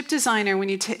 as a chip designer, when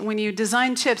you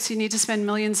design chips, you need to spend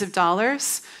millions of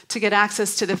dollars to get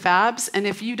access to the fabs, and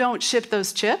if you don't ship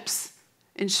those chips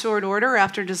in short order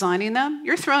after designing them,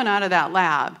 you're thrown out of that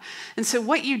lab. And so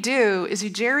what you do is you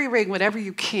jerry-rig whatever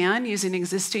you can using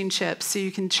existing chips so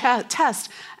you can test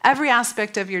every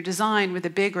aspect of your design with a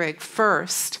big rig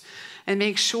first and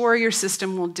make sure your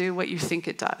system will do what you think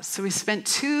it does. So we spent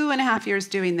 2.5 years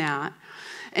doing that.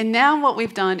 And now what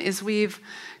we've done is we've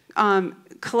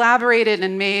collaborated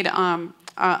and made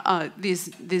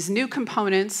these new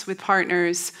components with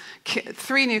partners,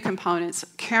 3 new components: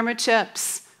 camera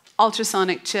chips,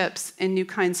 ultrasonic chips, and new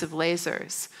kinds of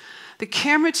lasers. The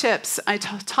camera chips, I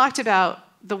talked about,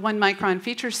 the 1 micron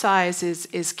feature size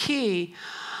is key.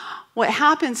 What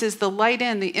happens is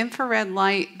the infrared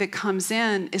light that comes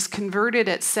in is converted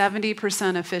at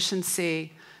 70%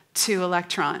 efficiency to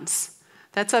electrons.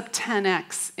 That's up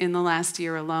 10x in the last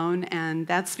year alone, and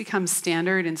that's become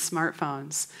standard in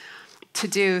smartphones to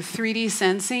do 3D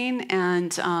sensing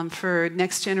and for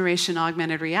next generation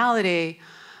augmented reality,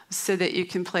 so that you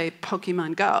can play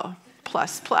Pokemon Go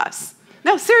 ++.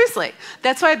 No, seriously.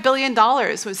 That's why $1 billion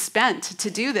was spent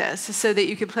to do this, so that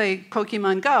you could play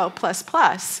Pokemon Go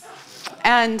 ++.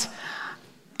 And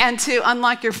to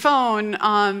unlock your phone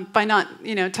by not,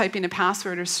 typing a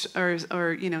password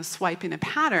or swiping a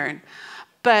pattern.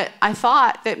 But I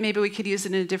thought that maybe we could use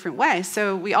it in a different way.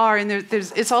 So we are, and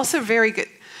it's also very good.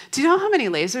 Do you know how many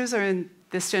lasers are in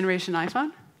this generation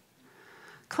iPhone?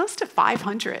 Close to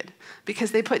 500,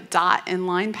 because they put dot and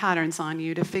line patterns on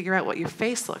you to figure out what your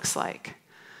face looks like.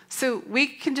 So we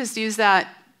can just use that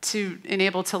to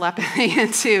enable telepathy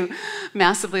and to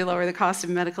massively lower the cost of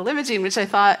medical imaging, which I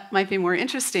thought might be more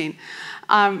interesting.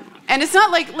 And it's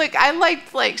not like, look, I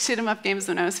liked shoot 'em up games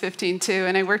when I was 15 too,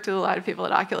 and I worked with a lot of people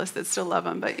at Oculus that still love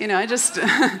them, but I just,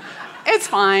 it's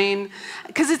fine,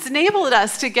 because it's enabled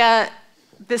us to get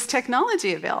this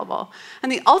technology available.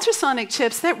 And the ultrasonic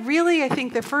chips, that really, I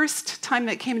think the first time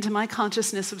that came into my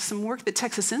consciousness was some work that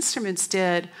Texas Instruments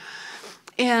did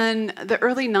in the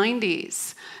early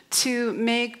 90s to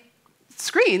make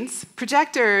screens,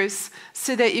 projectors,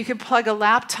 so that you could plug a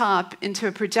laptop into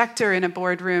a projector in a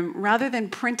boardroom rather than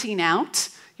printing out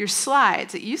your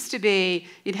slides. It used to be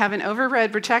you'd have an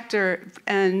overhead protector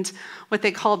and what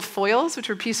they called foils, which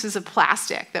were pieces of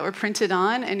plastic that were printed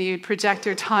on, and you'd project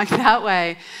your talk that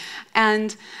way.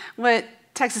 And what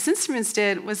Texas Instruments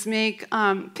did was make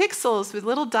pixels with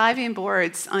little diving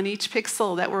boards on each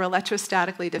pixel that were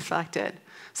electrostatically deflected.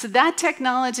 So that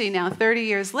technology now, 30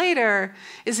 years later,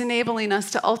 is enabling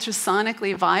us to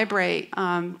ultrasonically vibrate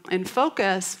and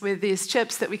focus with these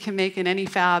chips that we can make in any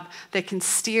fab that can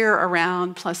steer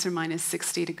around plus or minus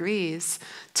 60 degrees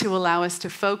to allow us to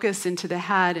focus into the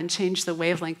head and change the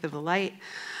wavelength of the light.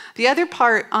 The other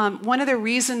part, one of the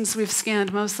reasons we've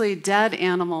scanned mostly dead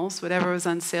animals, whatever was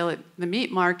on sale at the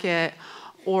meat market,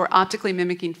 or optically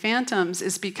mimicking phantoms,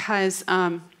 is because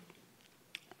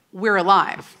we're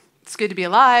alive. It's good to be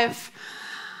alive.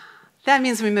 That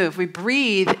means we move. We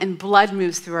breathe, and blood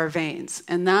moves through our veins.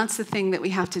 And that's the thing that we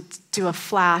have to do a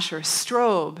flash or a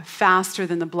strobe faster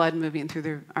than the blood moving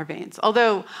through our veins.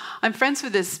 Although I'm friends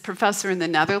with this professor in the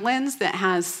Netherlands that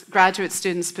has graduate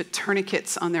students put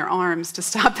tourniquets on their arms to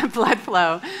stop the blood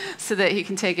flow so that he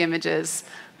can take images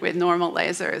with normal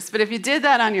lasers. But if you did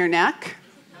that on your neck,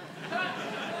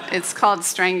 it's called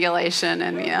strangulation,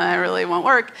 and yeah, it really won't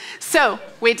work. So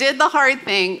we did the hard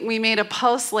thing. We made a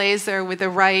pulse laser with the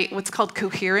right, what's called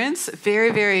coherence,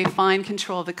 very, very fine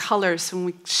control of the colors. So when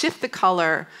we shift the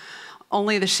color,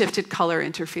 only the shifted color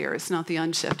interferes, not the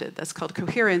unshifted. That's called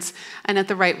coherence, and at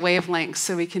the right wavelength,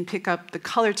 so we can pick up the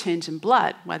color change in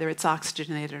blood, whether it's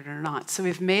oxygenated or not. So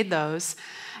we've made those,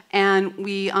 and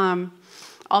we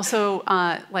also,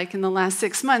 like in the last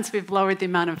 6 months, we've lowered the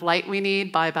amount of light we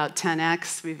need by about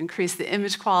 10x. We've increased the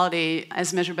image quality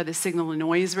as measured by the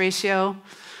signal-to-noise ratio,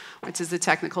 which is a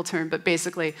technical term, but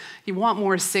basically, you want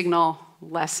more signal,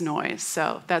 less noise,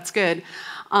 so that's good.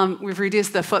 We've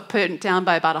reduced the footprint down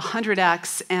by about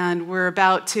 100x, and we're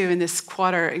about to, in this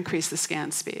quarter, increase the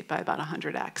scan speed by about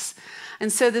 100x.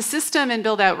 And so the system in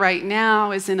build-out right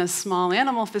now is in a small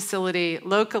animal facility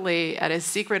locally at a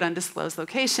secret undisclosed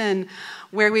location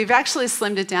where we've actually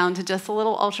slimmed it down to just a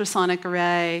little ultrasonic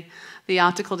array, the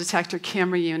optical detector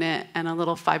camera unit, and a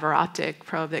little fiber optic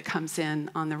probe that comes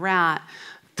in on the rat.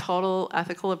 Total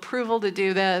ethical approval to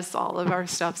do this. All of our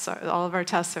tests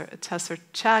are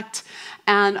checked.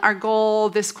 And our goal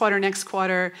this quarter, next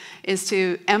quarter, is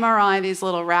to MRI these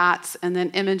little rats and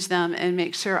then image them and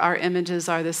make sure our images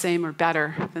are the same or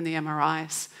better than the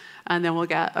MRIs. And then we'll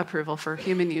get approval for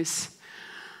human use.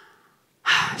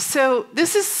 So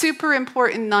this is super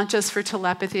important, not just for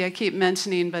telepathy, I keep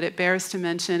mentioning, but it bears to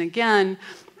mention again,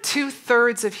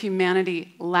 2/3 of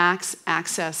humanity lacks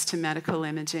access to medical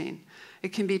imaging.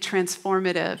 It can be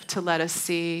transformative to let us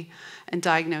see and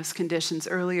diagnose conditions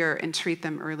earlier and treat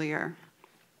them earlier.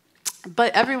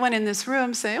 But everyone in this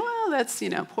room say, well, that's,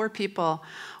 poor people.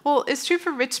 Well, it's true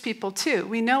for rich people too.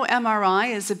 We know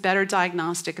MRI is a better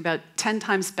diagnostic, about 10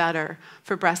 times better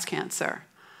for breast cancer.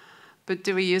 But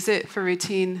do we use it for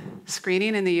routine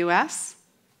screening in the US?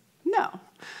 No.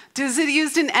 Is it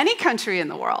used in any country in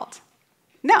the world?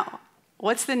 No.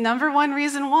 What's the #1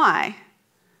 reason why?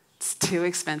 It's too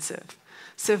expensive.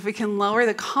 So if we can lower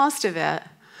the cost of it,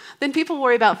 then people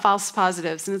worry about false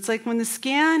positives. And it's like when the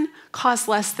scan costs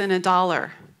less than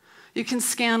 $1, you can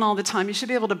scan all the time. You should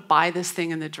be able to buy this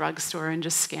thing in the drugstore and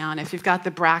just scan. If you've got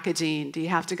the BRCA gene, do you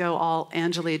have to go all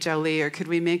Angelina Jolie, or could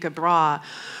we make a bra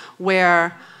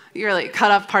where you're like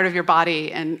cut off part of your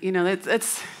body? And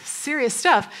it's serious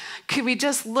stuff. Could we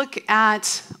just look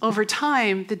at, over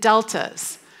time, the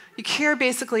deltas? You care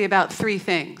basically about 3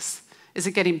 things. Is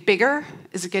it getting bigger?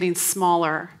 Is it getting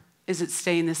smaller? Is it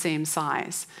staying the same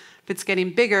size? If it's getting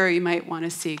bigger, you might want to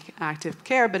seek active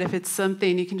care, but if it's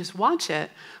something, you can just watch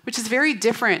it, which is very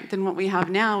different than what we have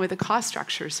now with the cost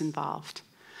structures involved.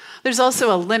 There's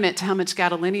also a limit to how much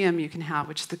gadolinium you can have,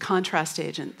 which is the contrast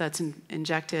agent that's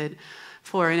injected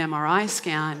for an MRI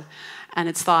scan, and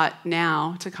it's thought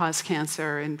now to cause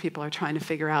cancer, and people are trying to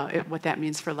figure out what that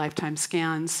means for lifetime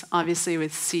scans. Obviously,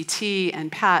 with CT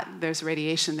and PET, there's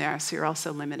radiation there, so you're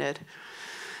also limited.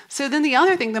 So then the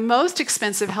other thing, the most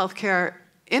expensive healthcare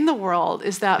in the world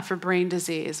is that for brain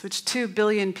disease, which 2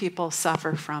 billion people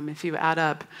suffer from if you add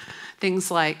up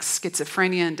things like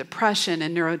schizophrenia and depression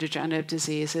and neurodegenerative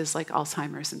diseases like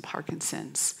Alzheimer's and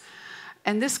Parkinson's.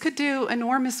 And this could do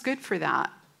enormous good for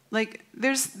that. Like,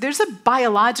 there's a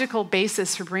biological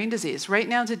basis for brain disease. Right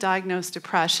now, to diagnose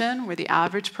depression, where the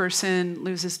average person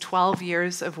loses 12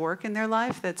 years of work in their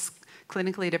life that's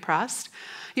clinically depressed,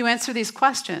 you answer these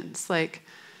questions like,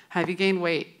 have you gained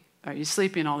weight? Are you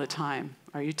sleeping all the time?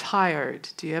 Are you tired?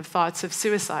 Do you have thoughts of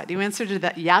suicide? You answer to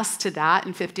that, yes to that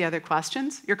and 50 other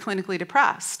questions, you're clinically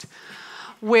depressed.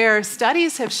 where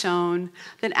studies have shown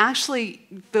that actually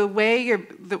the way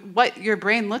what your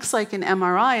brain looks like in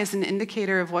MRI is an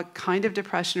indicator of what kind of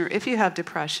depression or if you have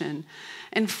depression.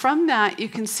 And from that, you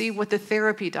can see what the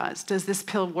therapy does. Does this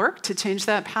pill work to change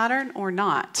that pattern or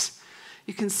not?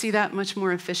 You can see that much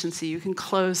more efficiency. You can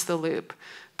close the loop.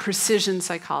 Precision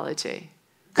psychology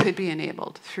could be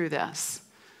enabled through this.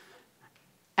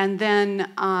 And then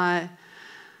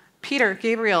Peter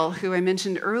Gabriel, who I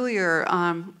mentioned earlier,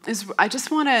 I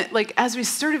just want to, like, as we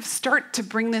sort of start to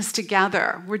bring this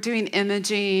together, we're doing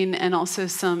imaging and also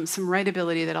some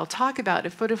writability that I'll talk about.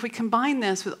 But if we combine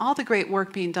this with all the great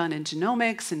work being done in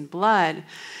genomics and blood,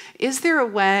 is there a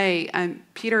way,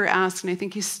 Peter asked, and I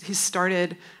think he's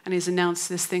started, and he's announced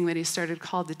this thing that he started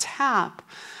called the TAP,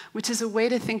 which is a way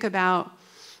to think about,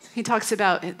 he talks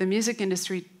about the music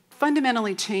industry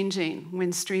fundamentally changing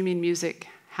when streaming music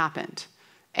happened.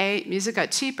 A, music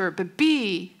got cheaper, but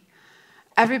B,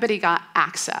 everybody got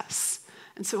access.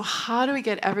 And so how do we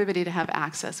get everybody to have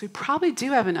access? We probably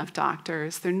do have enough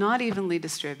doctors. They're not evenly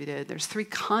distributed. There's 3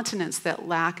 continents that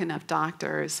lack enough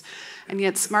doctors, and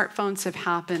yet smartphones have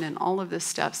happened and all of this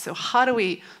stuff. So how do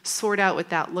we sort out what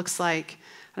that looks like?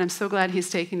 And I'm so glad he's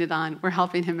taking it on. We're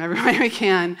helping him every way we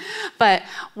can. But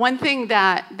one thing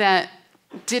that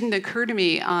didn't occur to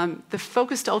me, the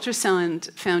Focused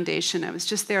Ultrasound Foundation, I was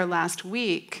just there last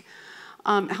week,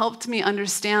 helped me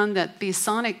understand that these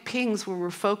sonic pings where we're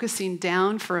focusing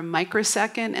down for a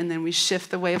microsecond and then we shift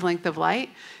the wavelength of light,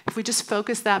 if we just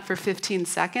focus that for 15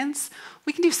 seconds,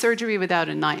 we can do surgery without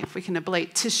a knife. We can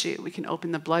ablate tissue. We can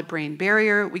open the blood-brain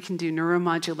barrier. We can do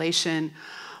neuromodulation.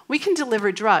 We can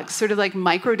deliver drugs, sort of like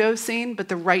microdosing, but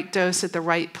the right dose at the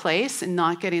right place and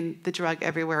not getting the drug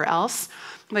everywhere else,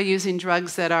 by using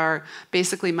drugs that are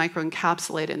basically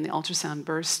microencapsulated and the ultrasound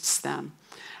bursts them.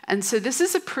 And so this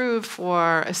is approved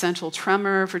for essential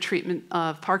tremor, for treatment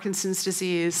of Parkinson's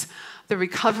disease. The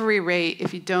recovery rate,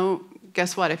 if you don't,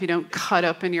 guess what? If you don't cut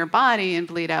open your body and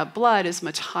bleed out blood, is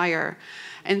much higher.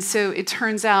 And so it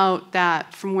turns out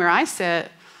that from where I sit,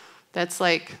 that's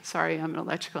like, sorry, I'm an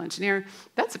electrical engineer,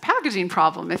 that's a packaging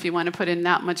problem if you want to put in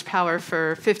that much power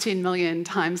for 15 million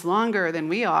times longer than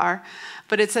we are,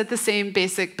 but it's at the same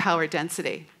basic power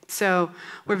density. So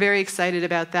we're very excited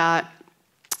about that.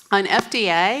 On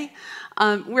FDA,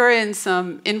 we're in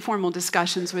some informal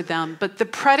discussions with them, but the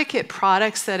predicate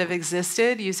products that have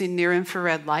existed using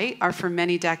near-infrared light are for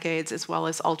many decades, as well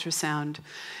as ultrasound.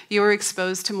 You are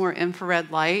exposed to more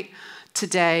infrared light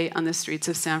today on the streets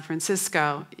of San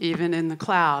Francisco, even in the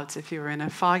clouds, if you were in a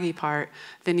foggy part,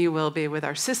 than you will be with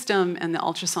our system, and the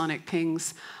ultrasonic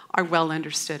pings are well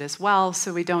understood as well,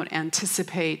 so we don't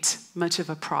anticipate much of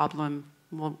a problem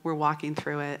while we're walking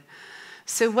through it.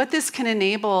 So what this can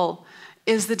enable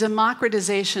is the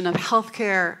democratization of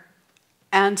healthcare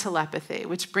and telepathy,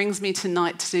 which brings me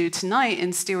to tonight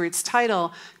in Stewart's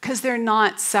title, because they're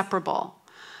not separable.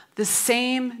 The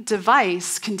same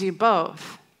device can do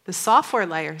both. The software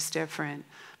layer is different,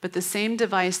 but the same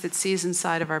device that sees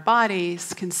inside of our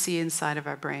bodies can see inside of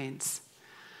our brains.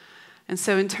 And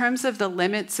so in terms of the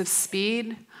limits of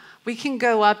speed, we can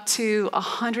go up to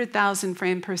 100,000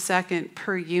 frames per second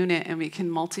per unit, and we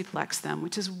can multiplex them,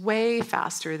 which is way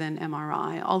faster than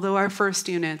MRI, although our first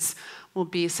units will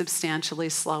be substantially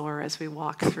slower as we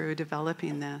walk through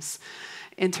developing this.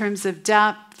 In terms of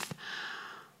depth,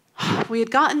 we had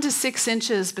gotten to 6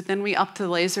 inches, but then we upped the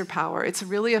laser power. It's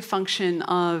really a function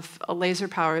of a laser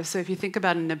power. So if you think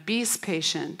about an obese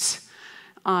patient,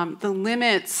 the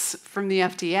limits from the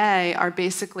FDA are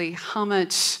basically how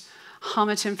much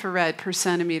infrared per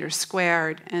centimeter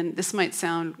squared. And this might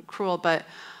sound cruel, but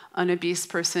an obese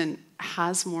person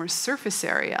has more surface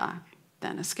area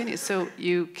than a skinny. So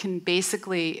you can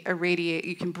basically irradiate,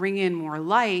 you can bring in more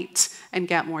light and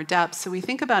get more depth. So we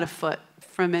think about a foot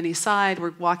from any side.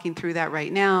 We're walking through that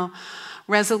right now.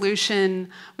 Resolution,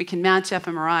 we can match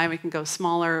fMRI, we can go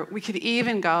smaller. We could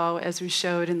even go, as we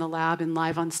showed in the lab and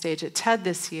live on stage at TED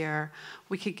this year,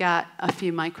 we could get a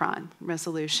few micron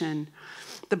resolution.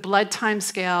 The blood time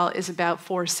scale is about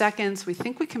 4 seconds. We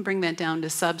think we can bring that down to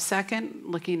sub-second,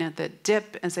 looking at the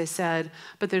dip, as I said,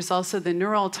 but there's also the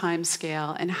neural time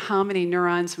scale and how many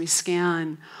neurons we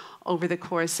scan over the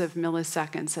course of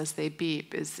milliseconds as they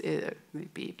beep.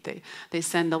 They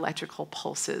send electrical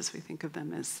pulses. I think of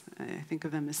them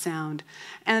as sound.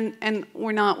 And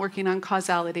we're not working on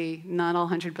causality. Not all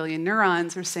 100 billion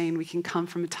neurons. We're saying we can come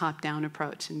from a top-down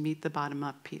approach and meet the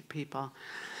bottom-up people.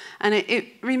 And it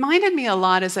reminded me a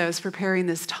lot as I was preparing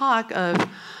this talk of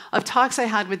talks I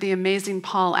had with the amazing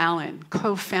Paul Allen,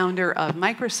 co-founder of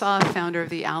Microsoft, founder of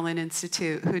the Allen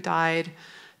Institute, who died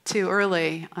too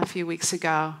early a few weeks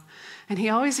ago. And he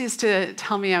always used to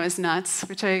tell me I was nuts,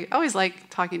 which I always like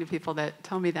talking to people that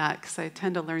tell me that because I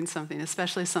tend to learn something,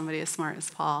 especially somebody as smart as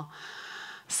Paul.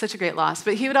 Such a great loss.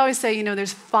 But he would always say,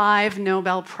 there's 5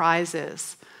 Nobel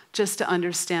Prizes just to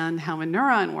understand how a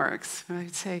neuron works. And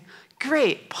I'd say,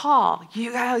 great, Paul,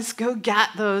 you guys go get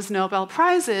those Nobel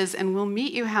Prizes and we'll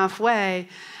meet you halfway.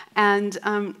 And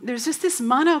there's just this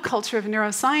monoculture of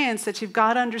neuroscience that you've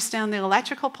got to understand the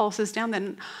electrical pulses down.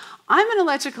 Then I'm an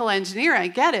electrical engineer, I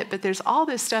get it, but there's all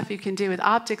this stuff you can do with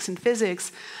optics and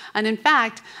physics. And in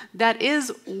fact, that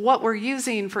is what we're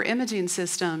using for imaging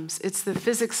systems. It's the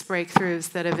physics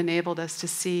breakthroughs that have enabled us to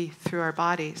see through our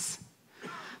bodies.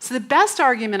 So the best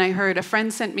argument I heard, a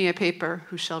friend sent me a paper,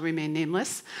 who shall remain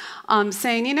nameless,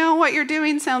 saying, what you're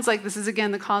doing sounds like, this is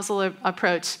again the causal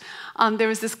approach. There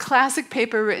was this classic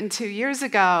paper written 2 years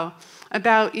ago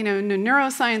about, the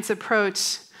neuroscience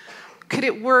approach. Could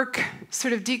it work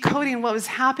sort of decoding what was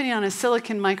happening on a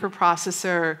silicon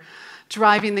microprocessor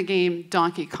driving the game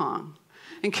Donkey Kong?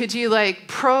 And could you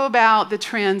probe out the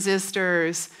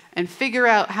transistors and figure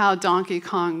out how Donkey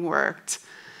Kong worked?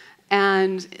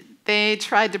 And they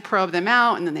tried to probe them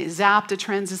out, and then they zapped a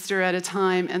transistor at a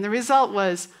time, and the result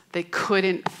was they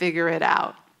couldn't figure it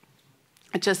out.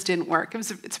 It just didn't work. It's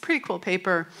a pretty cool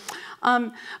paper.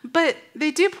 But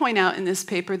they do point out in this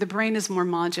paper the brain is more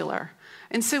modular.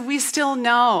 And so we still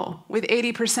know with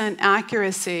 80%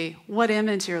 accuracy what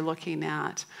image you're looking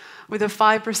at. With a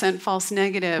 5% false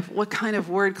negative, what kind of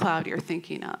word cloud you're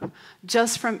thinking of,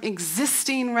 just from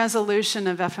existing resolution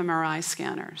of fMRI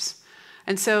scanners.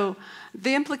 And so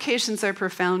the implications are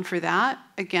profound for that.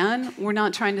 Again, we're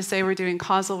not trying to say we're doing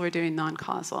causal, we're doing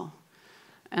non-causal.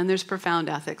 And there's profound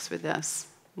ethics with this.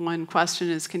 One question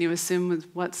is, can you assume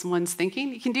what someone's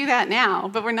thinking? You can do that now,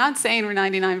 but we're not saying we're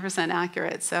 99%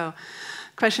 accurate. So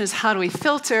the question is, how do we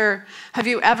filter? Have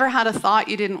you ever had a thought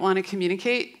you didn't want to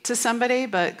communicate to somebody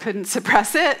but couldn't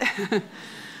suppress it?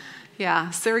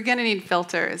 Yeah, so we're going to need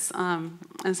filters.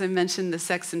 As I mentioned, the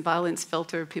sex and violence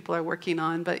filter people are working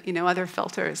on, but other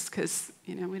filters, because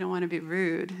we don't want to be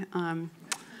rude. And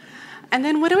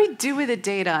then what do we do with the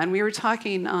data? And we were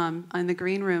talking in the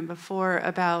green room before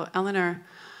about Eleanor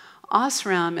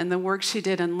Osram and the work she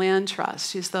did on land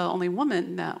trust. She's the only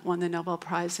woman that won the Nobel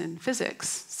Prize in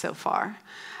physics so far.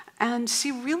 And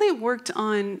she really worked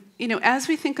on, as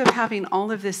we think of having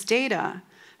all of this data,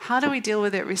 how do we deal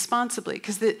with it responsibly?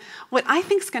 Because what I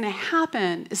think is going to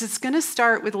happen is it's going to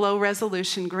start with low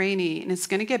resolution grainy, and it's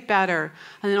going to get better,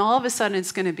 and then all of a sudden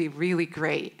it's going to be really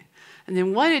great. And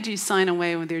then what did you sign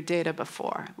away with your data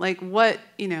before?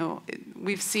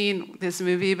 We've seen this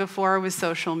movie before with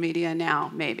social media now,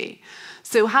 maybe.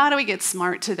 So how do we get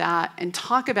smart to that and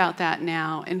talk about that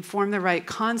now and form the right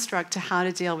construct to how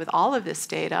to deal with all of this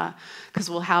data? Because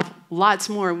we'll have lots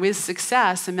more with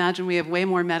success. Imagine we have way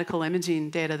more medical imaging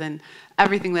data than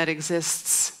everything that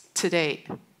exists to date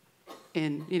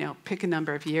in, pick a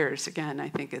number of years. Again, I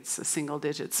think it's a single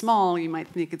digit small. You might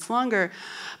think it's longer.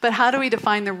 But how do we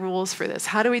define the rules for this?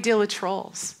 How do we deal with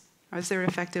trolls? Or is there an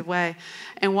effective way?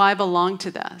 And why belong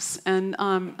to this? And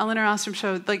Eleanor Ostrom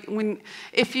showed,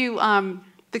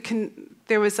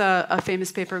 there was a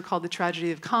famous paper called The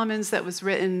Tragedy of Commons that was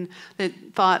written that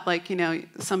thought,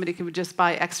 somebody could just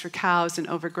buy extra cows and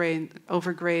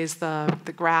overgraze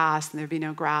the grass, and there'd be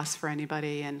no grass for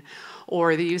anybody,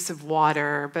 or the use of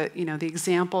water. But, the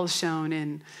examples shown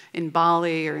in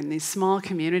Bali or in these small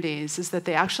communities is that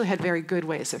they actually had very good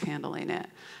ways of handling it.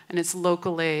 And it's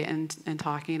locally and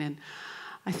talking. And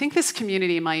I think this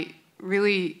community might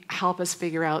really help us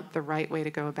figure out the right way to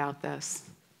go about this.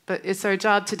 But it's our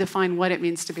job to define what it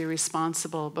means to be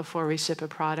responsible before we ship a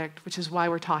product, which is why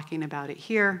we're talking about it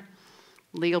here.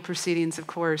 Legal proceedings, of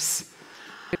course.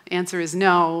 The answer is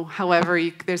no. However,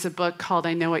 there's a book called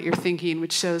I Know What You're Thinking,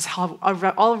 which shows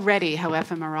already how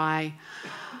fMRI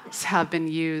have been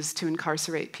used to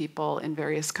incarcerate people in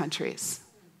various countries.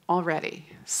 Already.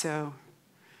 So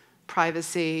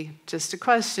privacy, just a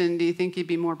question. Do you think you'd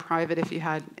be more private if you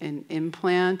had an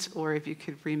implant or if you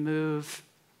could remove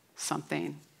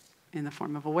something in the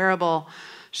form of a wearable?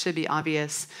 Should be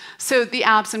obvious. So the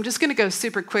apps, I'm just going to go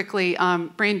super quickly.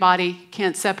 Brain body,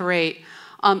 can't separate.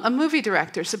 A movie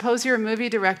director. Suppose you're a movie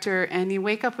director and you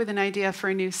wake up with an idea for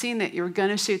a new scene that you were going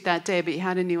to shoot that day, but you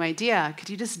had a new idea. Could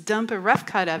you just dump a rough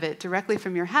cut of it directly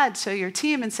from your head, show your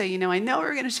team, and say, I know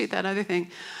we're going to shoot that other thing.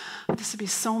 This would be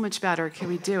so much better. Can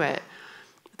we do it?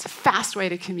 It's a fast way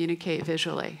to communicate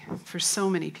visually for so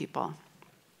many people.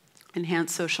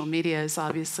 Enhanced social media is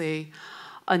obviously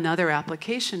another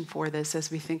application for this as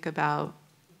we think about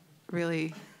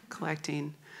really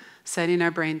collecting setting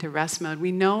our brain to rest mode.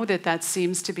 We know that that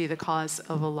seems to be the cause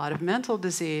of a lot of mental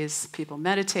disease. People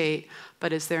meditate,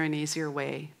 but is there an easier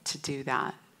way to do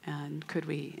that? And could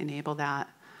we enable that?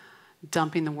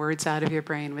 Dumping the words out of your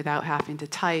brain without having to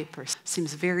type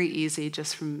seems very easy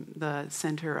just from the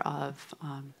center of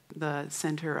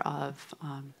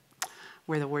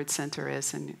where the word center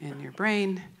is in your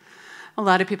brain. A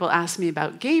lot of people ask me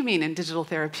about gaming and digital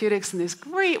therapeutics, and there's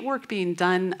great work being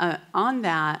done on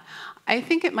that. I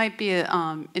think it might be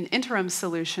an interim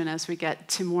solution as we get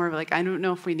to more of like, I don't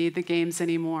know if we need the games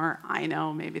anymore. I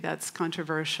know maybe that's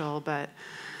controversial, but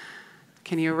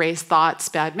can you erase thoughts,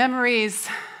 bad memories?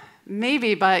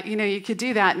 Maybe, but you could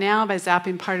do that now by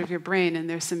zapping part of your brain, and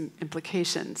there's some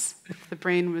implications. If the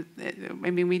brain,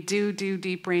 we do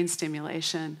deep brain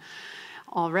stimulation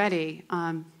already.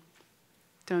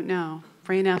 Don't know.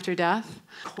 Brain after death.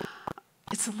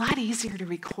 It's a lot easier to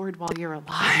record while you're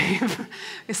alive,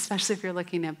 especially if you're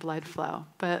looking at blood flow.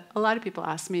 But a lot of people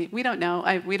ask me, we don't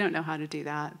know. We don't know how to do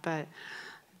that, but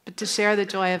to share the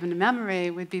joy of a memory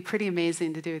would be pretty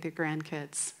amazing to do with your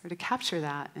grandkids, or to capture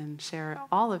that and share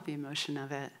all of the emotion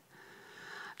of it.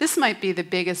 This might be the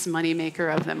biggest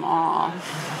moneymaker of them all.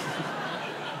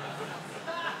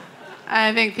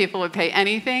 I think people would pay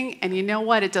anything, and you know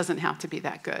what? It doesn't have to be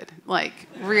that good. Like,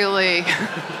 really,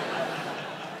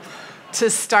 to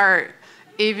start,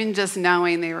 even just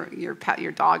knowing your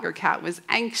dog or cat was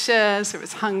anxious or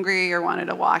was hungry or wanted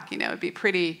to walk, it'd be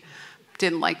pretty.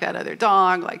 Didn't like that other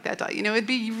dog, like that dog. It'd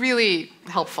be really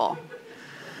helpful.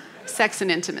 Sex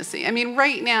and intimacy.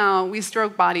 Right now, we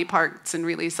stroke body parts and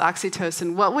release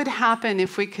oxytocin. What would happen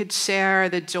if we could share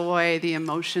the joy, the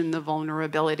emotion, the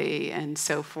vulnerability, and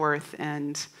so forth?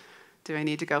 And do I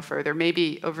need to go further?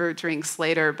 Maybe over drinks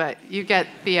later, but you get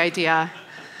the idea.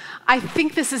 I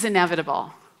think this is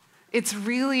inevitable. It's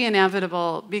really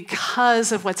inevitable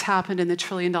because of what's happened in the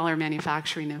trillion-dollar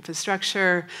manufacturing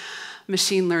infrastructure,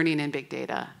 machine learning, and big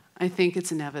data. I think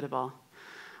it's inevitable.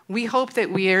 We hope that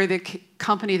we are the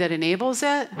company that enables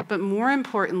it, but more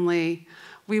importantly,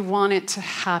 we want it to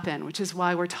happen, which is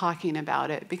why we're talking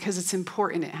about it, because it's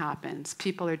important it happens.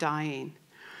 People are dying.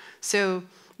 So,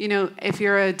 if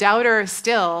you're a doubter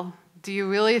still, do you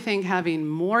really think having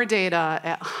more data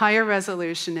at higher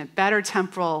resolution, at better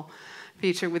temporal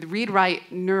feature with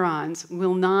read-write neurons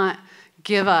will not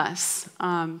give us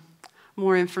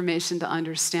more information to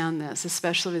understand this,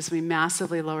 especially as we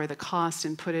massively lower the cost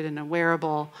and put it in a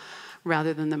wearable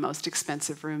rather than the most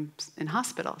expensive rooms in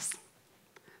hospitals?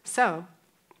 So,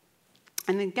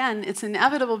 and again, it's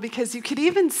inevitable because you could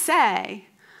even say,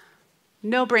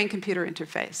 no brain-computer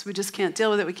interface. We just can't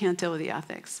deal with it. We can't deal with the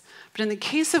ethics. But in the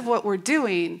case of what we're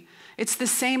doing, it's the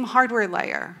same hardware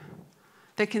layer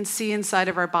that can see inside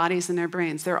of our bodies and our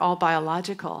brains. They're all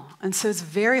biological. And so it's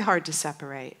very hard to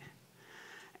separate.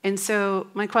 And so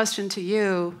my question to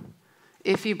you,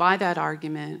 if you buy that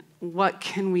argument, what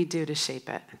can we do to shape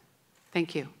it?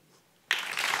 Thank you.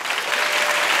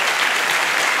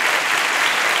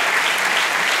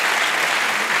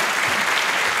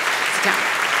 Sit down.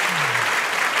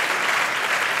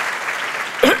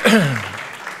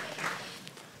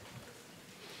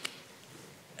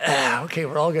 Okay,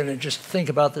 we're all going to just think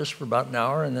about this for about an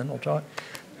hour, and then we'll talk.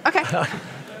 Okay.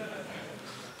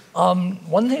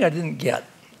 One thing I didn't get,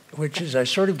 which is I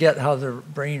sort of get how the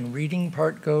brain reading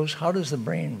part goes. How does the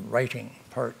brain writing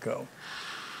part go?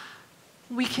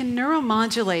 We can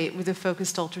neuromodulate with a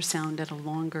focused ultrasound at a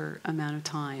longer amount of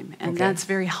time, and that's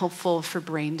very helpful for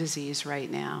brain disease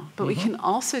right now. But we can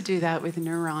also do that with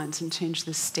neurons and change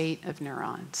the state of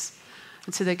neurons.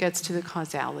 And so that gets to the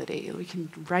causality. We can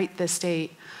write the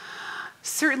state,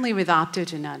 certainly with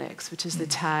optogenetics, which is the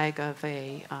tag of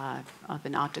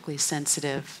an optically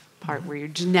sensitive part where you're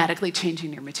genetically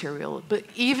changing your material. But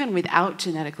even without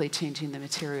genetically changing the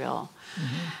material,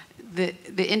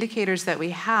 the indicators that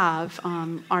we have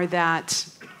are that,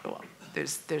 well,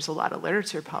 there's a lot of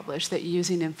literature published that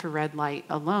using infrared light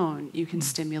alone, you can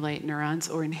stimulate neurons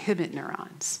or inhibit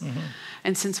neurons.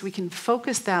 And since we can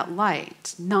focus that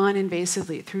light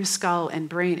non-invasively through skull and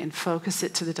brain and focus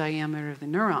it to the diameter of the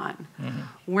neuron,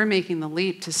 we're making the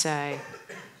leap to say,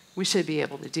 we should be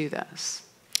able to do this.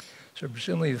 So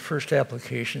presumably the first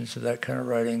applications of that kind of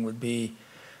writing would be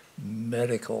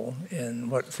medical, and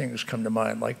what things come to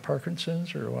mind, like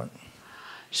Parkinson's or what?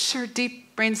 Sure,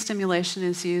 deep brain stimulation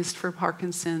is used for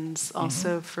Parkinson's,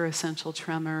 also for essential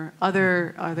tremor,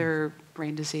 other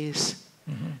brain disease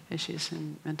issues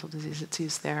and mental disease. It's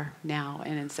used there now,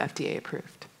 and it's FDA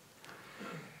approved.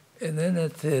 And then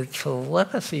at the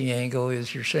telepathy angle,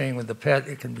 as you're saying with the PET,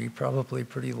 it can be probably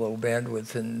pretty low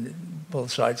bandwidth, and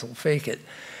both sides will fake it.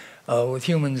 With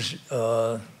humans,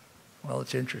 Well,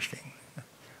 it's interesting.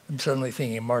 I'm suddenly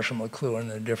thinking of Marshall McLuhan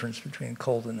and the difference between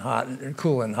cold and hot, and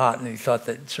cool and hot, and he thought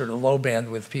that sort of low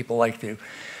bandwidth people like to,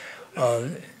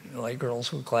 like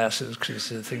girls with glasses, because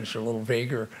things are a little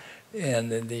vaguer,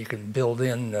 and then you can build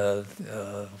in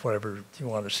whatever you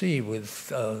want to see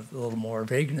with a little more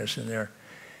vagueness in there.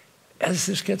 As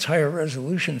this gets higher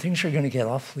resolution, things are going to get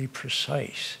awfully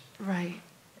precise. Right.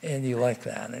 And you like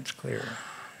that, and it's clear.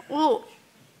 Well,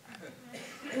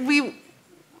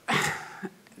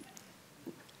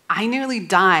 I nearly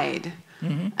died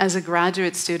as a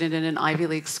graduate student in an Ivy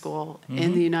League school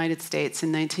in the United States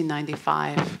in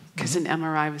 1995 because an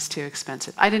MRI was too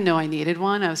expensive. I didn't know I needed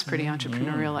one. I was pretty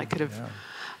entrepreneurial. I could have,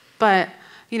 but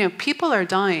you know, people are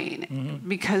dying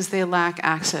because they lack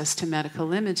access to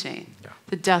medical imaging. Yeah.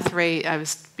 The death rate, I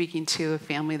was speaking to a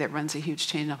family that runs a huge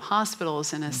chain of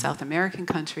hospitals in a South American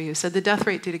country who said the death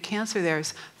rate due to cancer there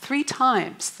is 3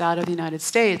 times that of the United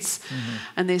States.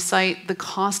 And they cite the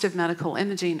cost of medical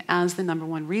imaging as the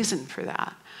 #1 reason for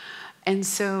that. And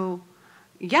so,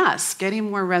 yes, getting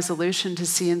more resolution to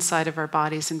see inside of our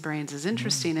bodies and brains is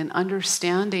interesting, and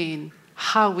understanding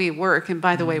how we work, and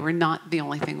by the way, we're not the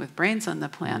only thing with brains on the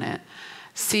planet,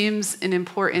 seems an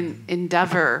important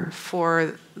endeavor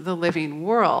for the living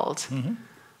world.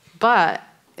 But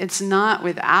it's not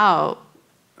without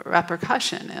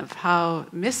repercussion of how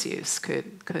misuse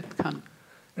could come.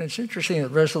 And it's interesting that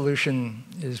resolution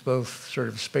is both sort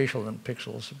of spatial and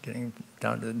pixels, getting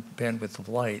down to the bandwidth of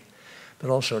light, but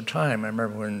also time. I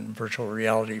remember when virtual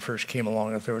reality first came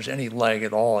along, if there was any lag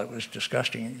at all, it was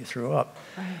disgusting and you threw up.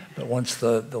 Right. But once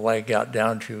the lag got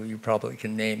down to, you probably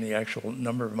can name the actual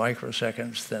number of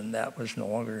microseconds, then that was no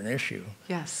longer an issue.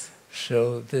 Yes.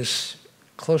 So this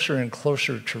closer and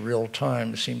closer to real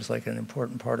time seems like an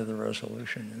important part of the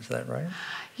resolution. Is that right?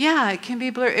 Yeah, it can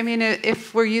be blurry. I mean,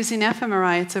 if we're using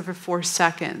fMRI, it's over 4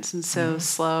 seconds, and so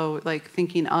slow, like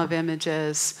thinking of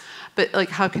images. But like,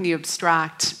 how can you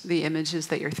abstract the images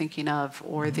that you're thinking of,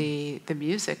 or the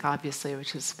music, obviously,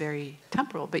 which is very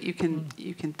temporal. But you can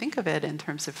think of it in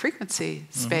terms of frequency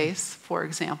space, for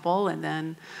example, and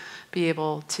then be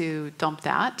able to dump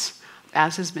that,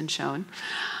 as has been shown.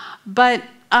 But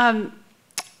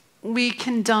we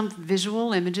can dump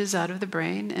visual images out of the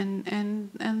brain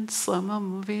and slow-mo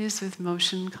movies with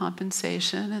motion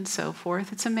compensation and so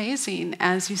forth. It's amazing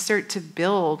as you start to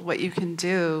build what you can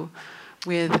do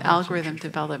with algorithm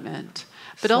development.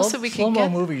 But also we can slow-mo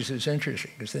movies is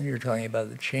interesting because then you're talking about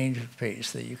the change of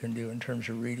pace that you can do in terms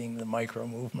of reading the micro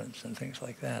movements and things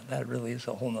like that. That really is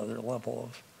a whole nother level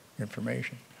of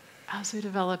information. As we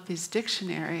develop these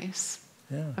dictionaries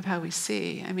of how we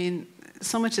see. I mean,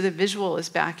 so much of the visual is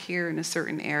back here in a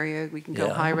certain area. We can go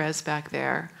high res back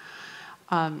there.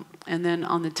 And then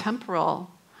on the temporal,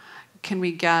 can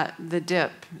we get the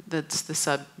dip that's the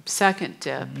sub-second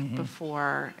dip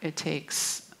before it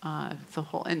takes the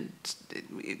whole, and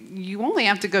you only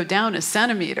have to go down a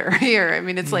centimeter here. I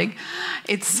mean, it's like,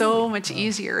 it's so much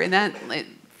easier. And that,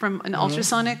 from an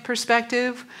ultrasonic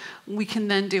perspective, we can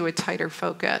then do a tighter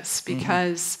focus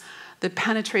because the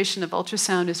penetration of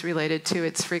ultrasound is related to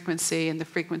its frequency, and the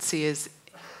frequency is,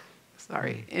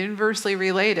 inversely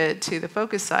related to the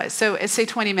focus size. So at, say,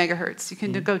 20 megahertz, you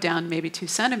can go down maybe 2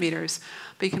 centimeters,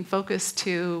 but you can focus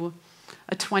to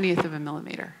a 20th of a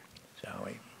millimeter.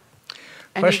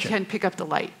 And Question. you can pick up the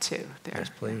light, too. There.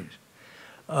 Yes, please.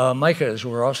 Micah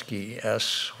Zworowski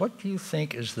asks, what do you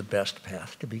think is the best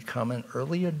path to become an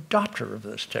early adopter of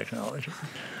this technology?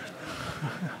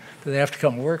 Do they have to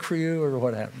come work for you, or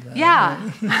what happens?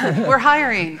 Yeah, we're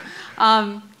hiring.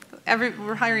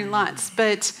 We're hiring lots.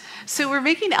 But so we're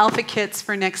making alpha kits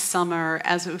for next summer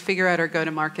as we figure out our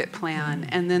go-to-market plan.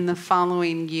 And then the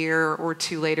following year or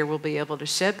 2 later, we'll be able to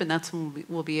ship. And that's when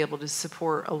we'll be able to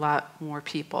support a lot more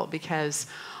people, because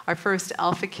our first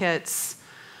alpha kits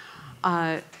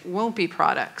won't be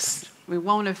products. We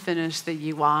won't have finished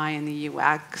the UI and the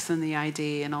UX and the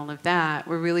ID and all of that.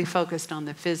 We're really focused on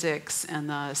the physics and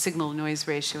the signal-noise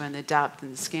ratio and the depth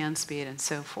and the scan speed and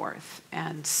so forth.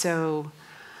 And so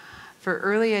for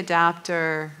early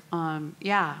adopter,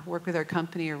 work with our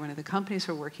company or one of the companies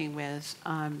we're working with.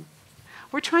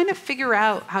 We're trying to figure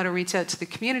out how to reach out to the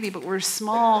community, but we're a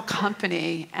small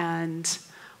company and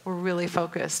we're really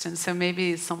focused. And so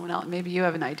maybe someone else, maybe you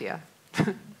have an idea.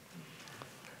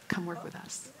 Come work with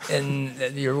us. And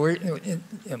you're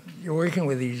working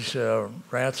with these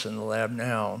rats in the lab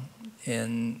now,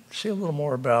 and say a little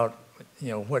more about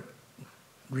what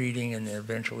reading and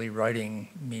eventually writing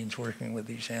means working with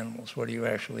these animals. What are you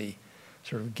actually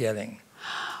sort of getting?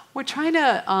 We're trying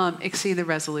to exceed the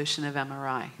resolution of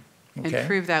MRI. Okay. and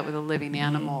prove that with a living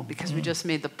animal because we just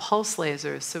made the pulse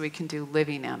lasers so we can do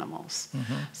living animals.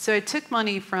 So I took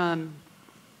money from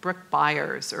Brooke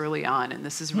Byers early on, and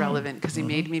this is relevant because he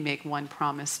made me make one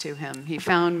promise to him. He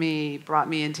found me, brought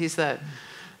me into,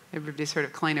 everybody's heard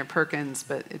of Kleiner Perkins,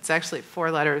 but it's actually 4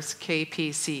 letters,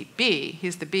 KPCB.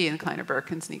 He's the B in Kleiner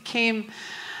Perkins, and he came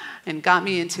and got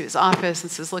me into his office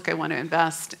and says, look, I want to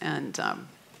invest, and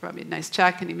brought me a nice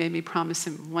check, and he made me promise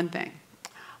him one thing.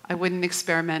 I wouldn't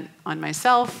experiment on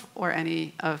myself or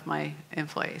any of my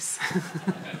employees.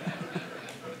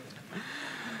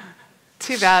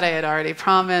 Too bad I had already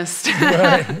promised,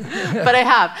 Right. but I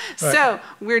have. Right. So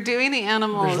we're doing the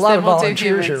animals. There's a lot of that will do volunteers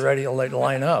humans. here ready to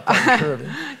line up, I'm sure.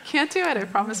 Can't do it, I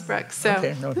promised Brooke. So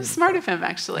Okay, no, it was smart of him,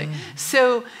 actually.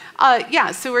 So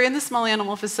so we're in the small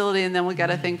animal facility, and then we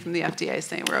got a thing from the FDA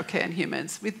saying we're okay in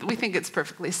humans. We think it's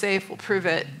perfectly safe. We'll prove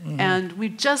it. And we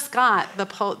just got the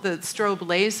strobe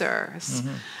lasers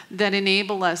that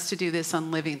enable us to do this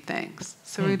on living things.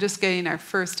 So we're just getting our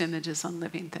first images on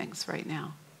living things right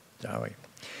now.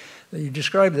 You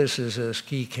describe this as a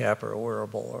ski cap or a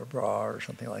wearable or a bra or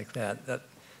something like that.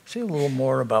 Say a little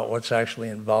more about what's actually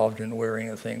involved in wearing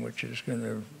a thing which is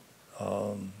going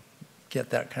to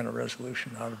get that kind of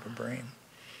resolution out of the brain.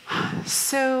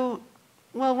 So,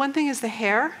 well, one thing is the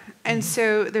hair. And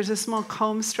so there's a small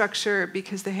comb structure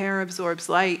because the hair absorbs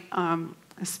light,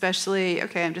 especially,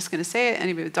 okay, I'm just going to say it,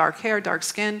 anybody with dark hair, dark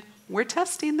skin, we're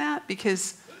testing that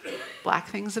because black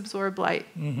things absorb light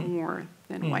more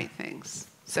than white things.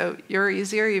 So you're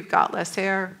easier, you've got less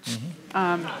hair.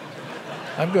 I'm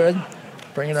good.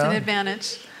 Bring it on. It's an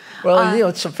advantage. Well,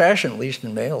 it's a fashion, at least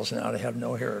in males now, to have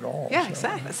no hair at all. Yeah, so.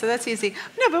 exactly. So that's easy.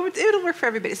 No, but it'll work for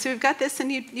everybody. So we've got this,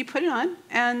 and you put it on,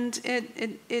 and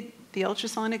the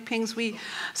ultrasonic pings.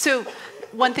 So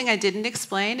one thing I didn't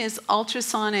explain is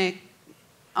ultrasonic.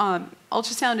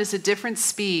 Ultrasound is a different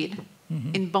speed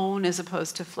in bone as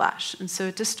opposed to flesh, and so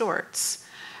it distorts.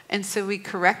 And so we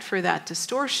correct for that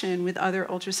distortion with other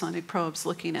ultrasonic probes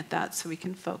looking at that so we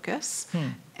can focus.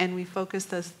 And we focus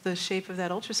the shape of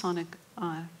that ultrasonic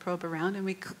probe around, and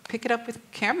we pick it up with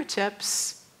camera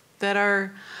chips that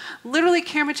are literally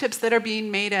camera chips that are being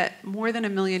made at more than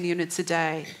 1 million units a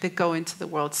day that go into the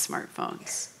world's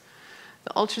smartphones.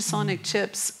 The ultrasonic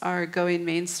chips are going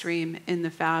mainstream in the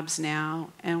fabs now,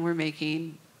 and we're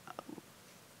making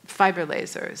fiber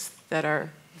lasers that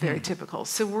are very typical.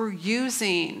 So we're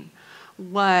using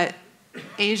what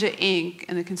Asia Inc.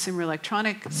 and the consumer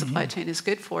electronic supply chain is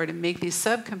good for to make these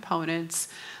subcomponents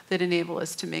that enable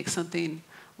us to make something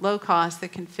low cost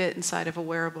that can fit inside of a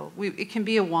wearable. It can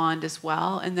be a wand as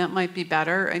well, and that might be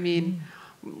better. I mean,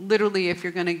 literally, if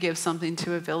you're going to give something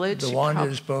to a village. The wand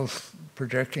is both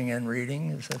projecting and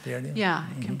reading, is that the idea? Yeah,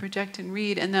 it can project and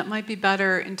read, and that might be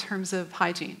better in terms of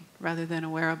hygiene rather than a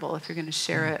wearable if you're going to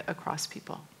share it across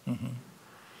people.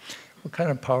 What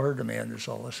kind of power demand does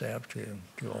all this have to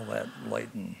do all that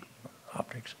light and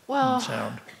optics and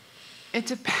sound? It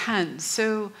depends.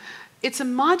 So it's a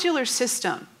modular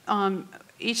system.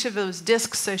 Each of those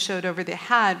discs I showed over the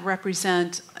head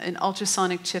represent an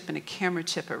ultrasonic chip and a camera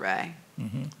chip array,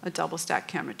 a double stack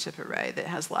camera chip array that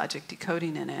has logic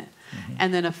decoding in it,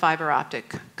 and then a fiber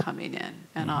optic coming in,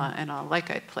 and a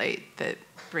Leica plate that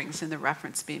brings in the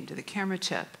reference beam to the camera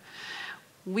chip.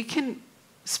 We can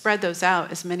spread those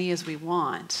out as many as we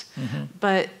want,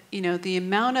 but the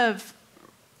amount of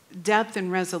depth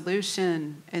and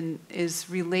resolution is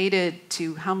related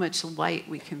to how much light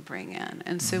we can bring in.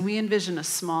 And so we envision a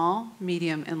small,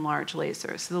 medium, and large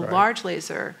laser. So the large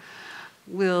laser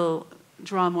will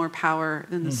draw more power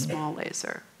than the small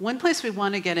laser. One place we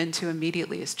want to get into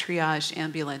immediately is triage,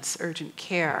 ambulance, urgent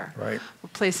care,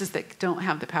 places that don't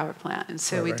have the power plant. And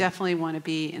so we definitely want to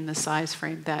be in the size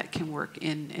frame that can work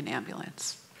in an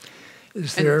ambulance.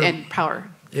 Is there, and power.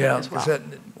 Yeah, as well. that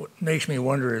what makes me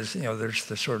wonder is, there's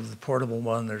the sort of the portable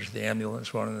one, there's the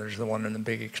ambulance one, and there's the one in the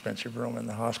big expensive room in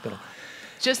the hospital.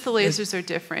 Just the lasers are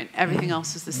different. Everything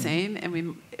else is the same.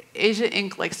 And Asia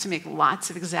Inc. likes to make lots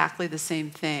of exactly the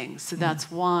same things. So that's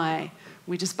why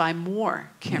we just buy more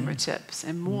camera chips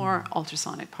and more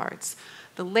ultrasonic parts.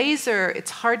 The laser,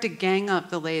 it's hard to gang up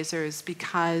the lasers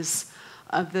because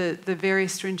of the very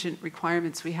stringent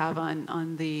requirements we have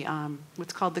on the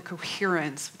what's called the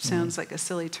coherence, which sounds like a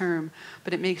silly term,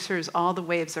 but it makes sure all the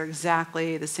waves are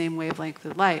exactly the same wavelength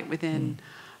of light within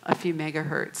a few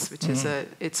megahertz, which is like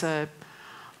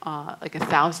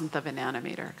 1,000th of a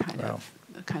nanometer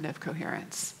kind of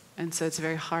coherence. And so it's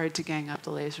very hard to gang up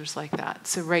the lasers like that.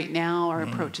 So right now our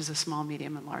approach is a small,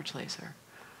 medium, and large laser.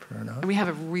 Fair enough. And we have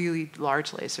a really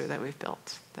large laser that we've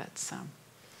built. That's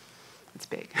it's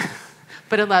big.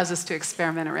 But it allows us to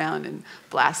experiment around and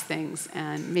blast things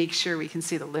and make sure we can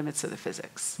see the limits of the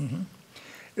physics. Mm-hmm.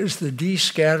 Is the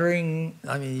descattering,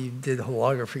 I mean, you did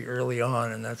holography early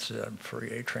on, and that's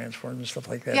Fourier transforms and stuff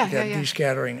like that. Yeah,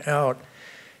 Descattering out,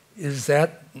 is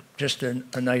that just a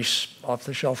nice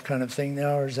off-the-shelf kind of thing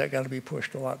now, or has that got to be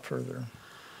pushed a lot further?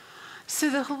 So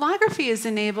the holography is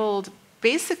enabled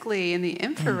basically in the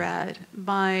infrared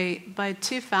by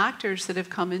two factors that have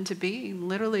come into being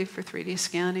literally for 3D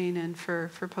scanning and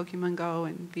for Pokemon Go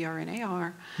and VR and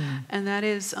AR. And that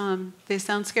is, they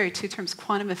sound scary, two terms,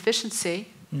 quantum efficiency,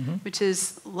 which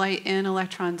is light in,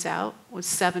 electrons out, was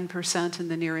 7% in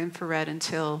the near infrared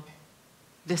until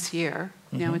this year.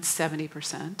 Now it's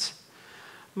 70%,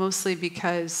 mostly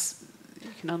because you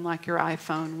can unlock your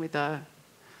iPhone with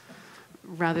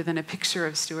rather than a picture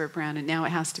of Stewart Brand, and now it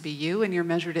has to be you, and you're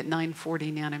measured at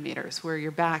 940 nanometers, where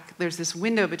you're back. There's this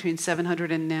window between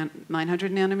 700 and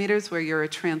 900 nanometers where you're a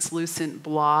translucent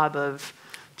blob of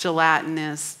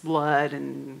gelatinous blood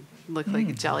and look like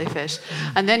a jellyfish.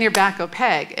 And then you're back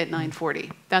opaque at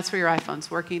 940. That's where your iPhone's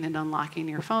working and unlocking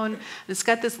your phone. And it's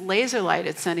got this laser light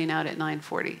it's sending out at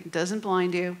 940. It doesn't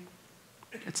blind you.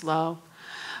 It's low.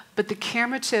 But the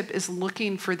camera chip is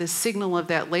looking for the signal of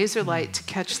that laser light to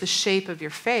catch the shape of your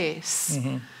face,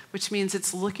 which means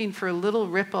it's looking for a little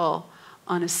ripple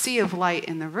on a sea of light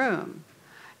in the room.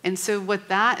 And so what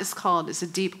that is called is a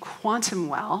deep quantum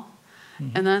well.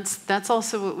 And that's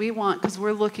also what we want, because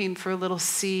we're looking for a little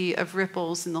sea of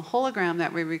ripples in the hologram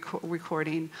that we're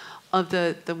recording of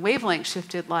the wavelength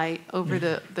shifted light over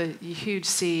the huge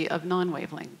sea of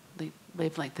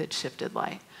non-wavelength shifted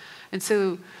light. And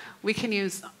so we can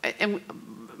use, and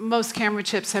most camera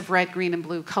chips have red, green, and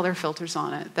blue color filters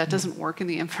on it. That doesn't work in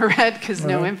the infrared because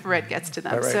no infrared gets to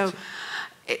them. So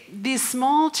these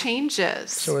small changes.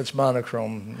 So it's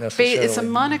monochrome necessarily. It's a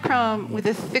monochrome with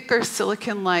a thicker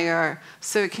silicon layer,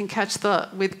 so it can catch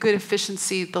with good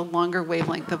efficiency the longer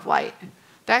wavelength of light.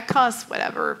 That costs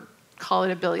whatever, call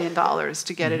it $1 billion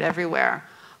to get it everywhere.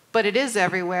 But it is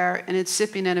everywhere, and it's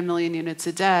shipping at 1 million units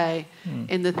a day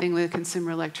in the thing the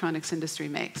consumer electronics industry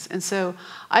makes. And so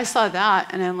I saw that,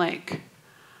 and I'm like,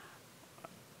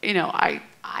 you know, I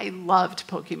loved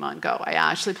Pokemon Go. I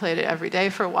actually played it every day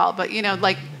for a while, but, you know,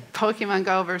 like Pokemon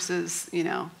Go versus, you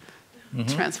know,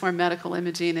 transform medical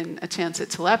imaging and a chance at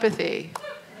telepathy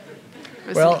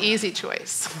was an easy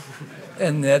choice.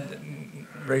 And that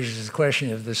raises the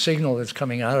question of the signal that's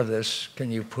coming out of this.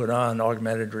 Can you put on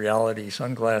augmented reality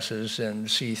sunglasses and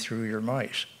see through your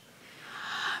mice?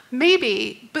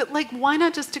 Maybe, but like, why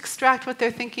not just extract what they're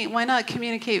thinking? Why not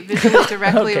communicate visually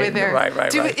directly with their...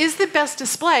 Right. Is the best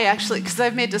display, actually, because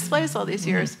I've made displays all these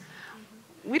years,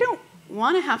 we don't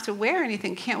want to have to wear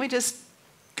anything. Can't we just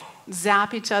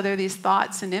zap each other these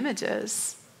thoughts and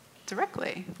images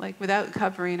directly, like without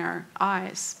covering our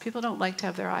eyes? People don't like to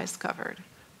have their eyes covered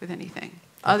with anything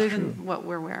other than what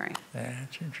we're wearing.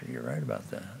 That's interesting. You're right about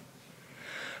that.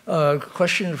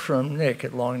 Question from Nick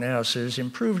at Long Now says,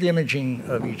 improved imaging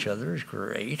of each other is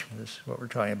great. This is what we're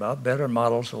talking about. Better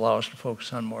models allow us to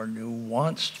focus on more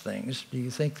nuanced things. Do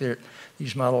you think that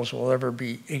these models will ever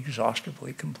be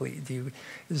exhaustively complete?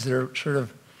 Is there sort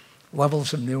of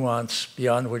levels of nuance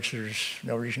beyond which there's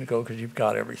no reason to go because you've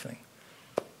got everything?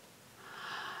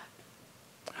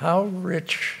 How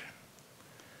rich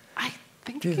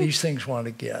do these things want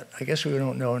to get? I guess we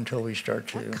don't know until we start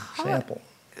to sample.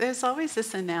 There's always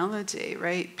this analogy,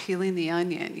 right? Peeling the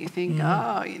onion. You think,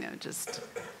 oh, you know, just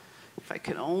if I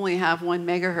could only have 1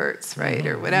 megahertz, right?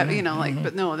 Or whatever, you know, like,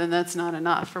 but no, then that's not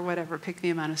enough or whatever. Pick the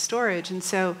amount of storage. And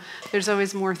so there's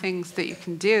always more things that you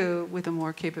can do with a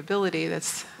more capability.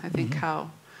 That's, I think,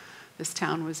 how this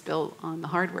town was built on the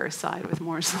hardware side with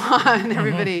Moore's Law, and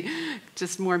everybody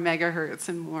just more megahertz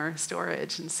and more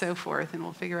storage and so forth, and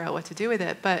we'll figure out what to do with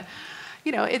it. But,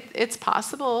 you know, it's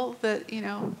possible that, you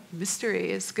know,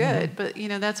 mystery is good, but, you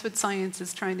know, that's what science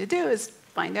is trying to do, is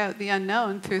find out the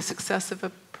unknown through successive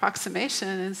approximation,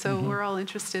 and so we're all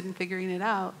interested in figuring it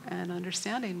out and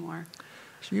understanding more.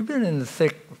 So you've been in the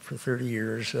thick for 30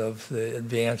 years of the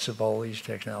advance of all these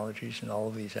technologies and all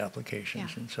of these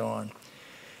applications and so on.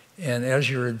 And as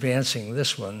you're advancing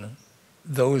this one,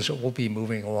 those will be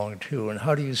moving along too. And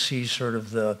how do you see sort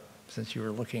of since you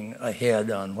were looking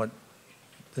ahead on what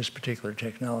this particular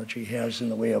technology has in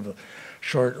the way of a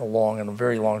short, a long, and a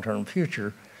very long-term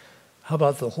future, how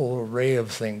about the whole array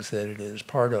of things that it is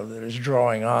part of, that is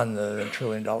drawing on the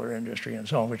trillion-dollar industry and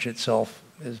so on, which itself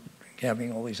is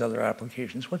having all these other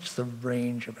applications? What's the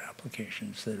range of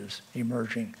applications that is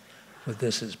emerging with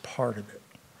this as part of it?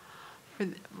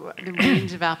 The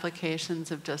range of applications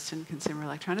of just in consumer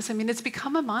electronics. I mean, it's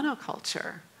become a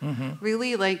monoculture.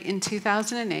 Really, like in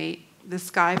 2008, the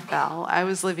sky fell. I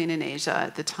was living in Asia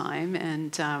at the time,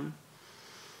 and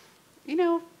you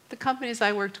know, the companies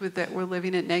I worked with that were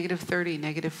living at -30,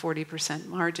 -40%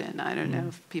 margin. I don't know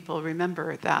if people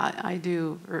remember that. I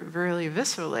do really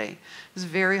viscerally. It was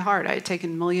very hard. I had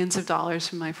taken millions of dollars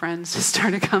from my friends to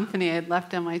start a company. I had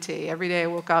left MIT. Every day I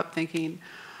woke up thinking,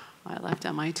 I left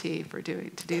MIT to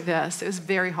do this. It was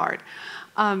very hard.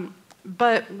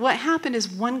 But what happened is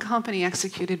one company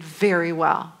executed very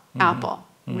well, Apple,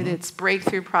 with its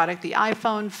breakthrough product, the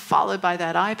iPhone, followed by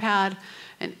that iPad,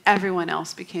 and everyone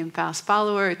else became fast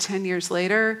follower. 10 years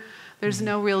later, there's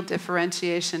no real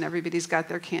differentiation. Everybody's got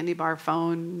their candy bar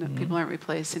phone. People aren't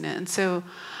replacing it. And so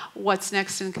what's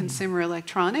next in consumer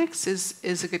electronics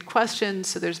is a good question.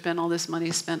 So there's been all this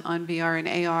money spent on VR and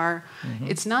AR.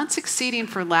 It's not succeeding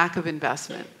for lack of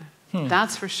investment.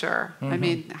 That's for sure. I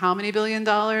mean, how many $1 billion?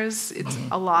 It's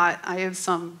a lot. I have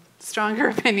some stronger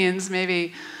opinions,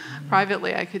 maybe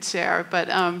privately I could share. But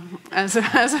as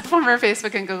a former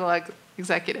Facebook and Google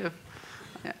executive,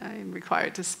 I'm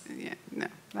required to, no,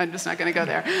 I'm just not going to go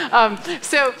there.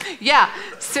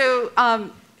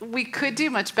 We could do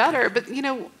much better. But, you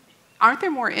know, aren't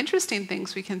there more interesting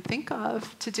things we can think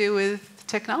of to do with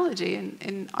technology?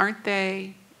 And aren't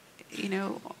they, you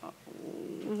know,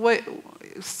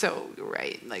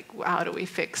 right, like how do we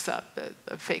fix up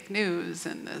the fake news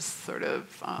and this sort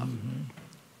of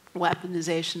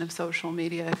weaponization of social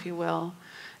media, if you will,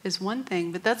 is one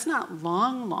thing, but that's not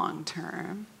long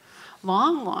term.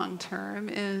 Long term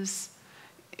is,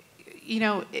 you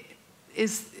know,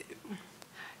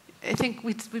 I think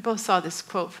we both saw this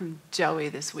quote from Joey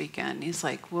this weekend. He's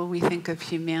like, will we think of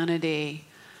humanity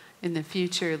in the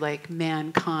future like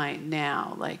mankind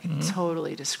now, like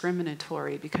totally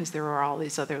discriminatory because there are all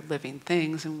these other living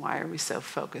things, and why are we so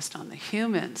focused on the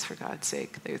humans, for God's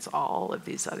sake? There's all of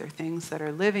these other things that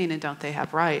are living, and don't they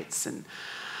have rights? And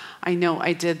I know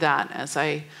I did that as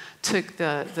I took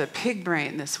the pig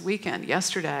brain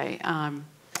yesterday.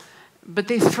 But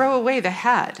they throw away the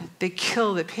head. They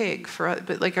kill the pig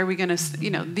but like, are we going to, you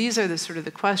know, these are the sort of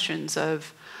the questions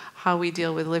of how we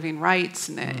deal with living rights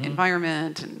and the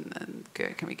environment, and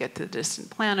can we get to the distant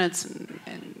planets,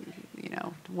 and you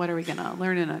know, what are we going to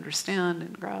learn and understand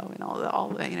and grow, and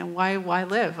all you know, why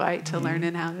live, right? To learn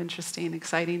and have interesting,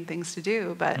 exciting things to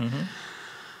do. But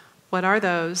what are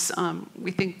those? We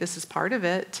think this is part of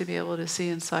it, to be able to see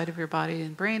inside of your body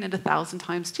and brain at 1,000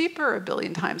 times deeper, 1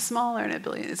 billion times smaller, and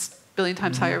 1 billion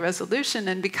times higher resolution.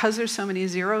 And because there's so many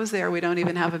zeros there, we don't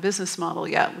even have a business model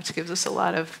yet, which gives us a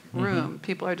lot of room.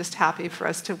 People are just happy for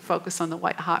us to focus on the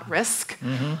white hot risk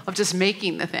of just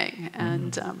making the thing.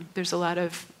 And there's a lot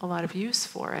of use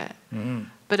for it.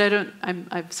 But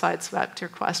I've sideswept your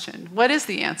question. What is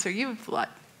the answer? You're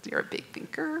a big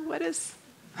thinker. What is?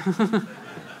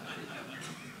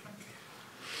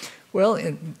 Well,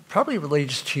 it probably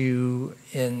relates to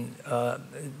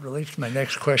my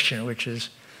next question, which is,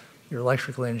 you're an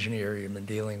electrical engineer. You've been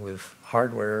dealing with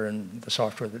hardware and the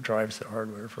software that drives the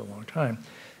hardware for a long time.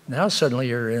 Now suddenly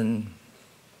you're in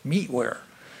meatware.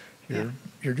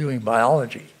 You're doing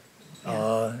biology.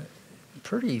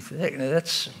 Pretty thick. Now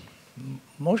that's,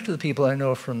 most of the people I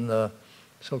know from the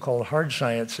so-called hard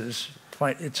sciences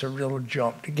find it's a real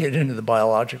jump to get into the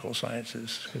biological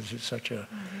sciences, because it's such a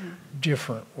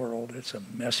different world. It's a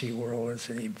messy world. It's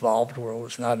an evolved world.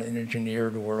 It's not an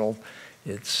engineered world.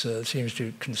 It seems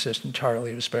to consist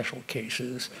entirely of special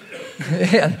cases.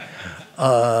 And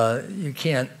you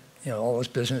can't, you know, all this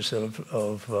business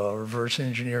of reverse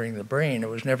engineering the brain, it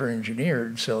was never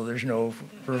engineered, so there's no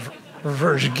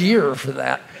reverse gear for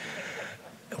that.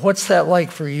 What's that like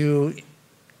for you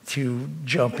to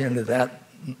jump into that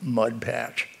mud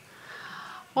patch?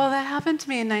 Well, that happened to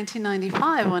me in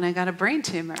 1995 when I got a brain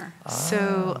tumor.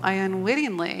 So I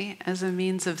unwittingly, as a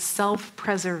means of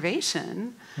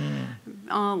self-preservation,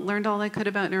 learned all I could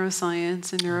about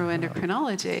neuroscience and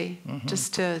neuroendocrinology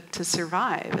just to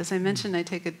survive. As I mentioned, I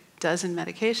take a dozen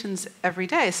medications every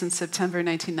day since September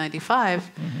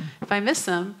 1995. If I miss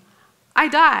them, I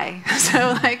die.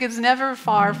 So like, it's never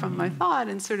far from my thought,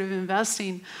 and sort of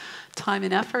investing time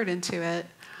and effort into it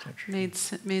made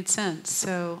sense.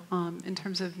 So in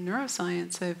terms of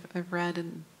neuroscience, I've read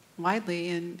widely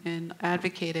and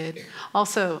advocated.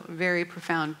 Also, very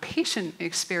profound patient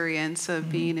experience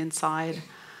of being inside.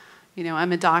 You know,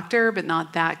 I'm a doctor, but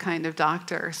not that kind of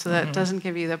doctor. So that doesn't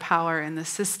give you the power in the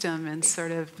system, and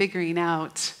sort of figuring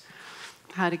out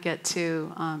how to get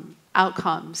to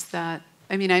outcomes that,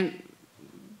 I mean, I'm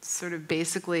sort of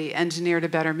basically engineered a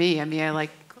better me. I mean,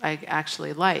 I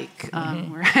actually like,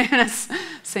 where I was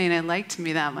saying I liked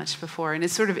me that much before. And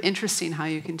it's sort of interesting how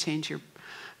you can change your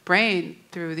brain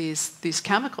through these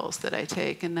chemicals that I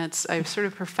take, and I've sort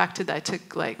of perfected that. I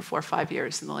took like 4 or 5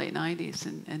 years in the late 90s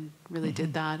and really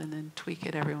did that, and then tweak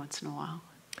it every once in a while.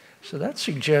 So that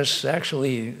suggests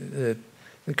actually that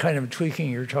the kind of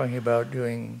tweaking you're talking about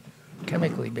doing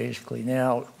chemically basically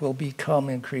now will become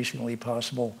increasingly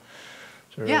possible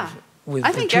sort of with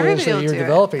the tools that you're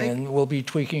developing, and we'll be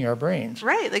tweaking our brains.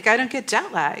 Right, like I don't get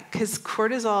jet lag because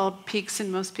cortisol peaks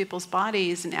in most people's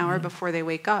bodies an hour before they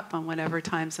wake up on whatever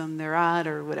time zone they're at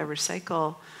or whatever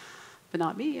cycle. But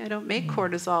not me, I don't make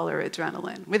cortisol or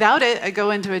adrenaline. Without it, I go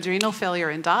into adrenal failure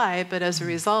and die, but as a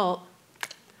result,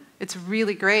 it's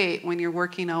really great when you're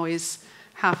working always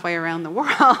halfway around the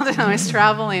world and always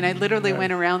traveling. I literally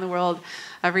went around the world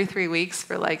every 3 weeks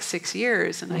for like 6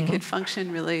 years, and I could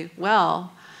function really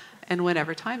well in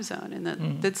whatever time zone,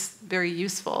 and that's very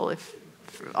useful.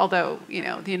 Although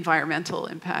the environmental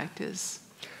impact is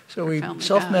so we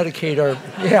self-medicate our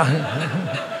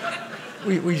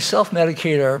we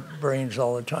self-medicate our brains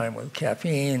all the time with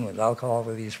caffeine, with alcohol,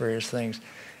 with these various things.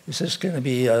 Is this going to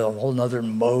be a whole nother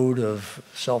mode of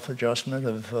self-adjustment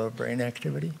of brain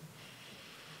activity?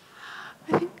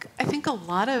 I think a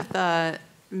lot of the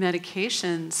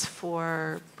medications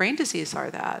for brain disease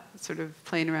are that, sort of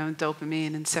playing around with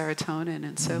dopamine and serotonin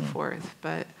and so forth.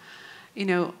 But,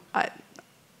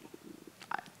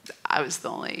 I was the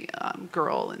only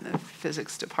girl in the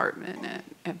physics department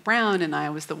at Brown, and I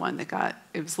was the one that got,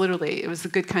 it was a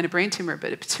good kind of brain tumor,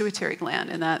 but a pituitary gland,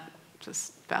 and that,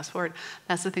 just fast forward,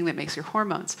 that's the thing that makes your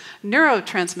hormones.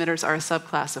 Neurotransmitters are a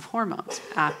subclass of hormones.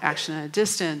 Action at a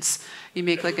distance, you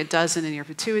make like a dozen in your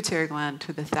pituitary gland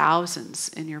to the thousands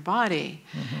in your body.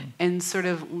 And sort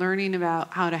of learning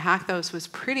about how to hack those was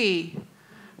pretty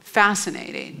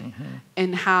fascinating,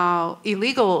 and how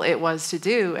illegal it was to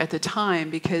do at the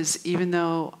time, because even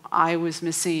though I was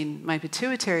missing my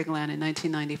pituitary gland in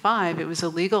 1995, it was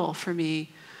illegal for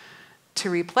me to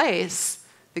replace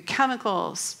the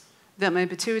chemicals that my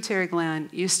pituitary gland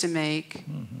used to make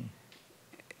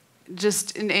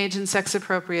just in age and sex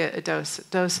appropriate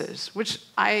doses, which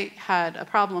I had a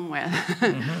problem with.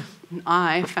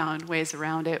 I found ways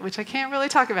around it, which I can't really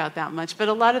talk about that much, but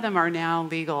a lot of them are now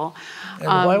legal. And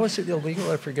why was it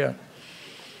illegal? I forget.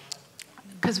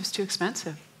 Because it was too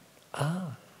expensive.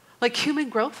 Like human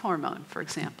growth hormone, for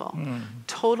example.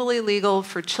 Totally legal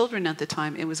for children at the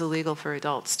time. It was illegal for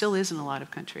adults. Still is in a lot of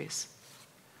countries.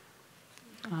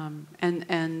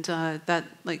 That,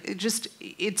 like,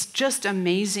 it's just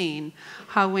amazing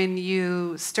how when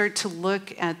you start to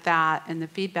look at that and the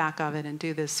feedback of it and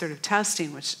do this sort of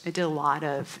testing, which I did a lot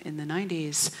of in the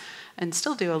 90s and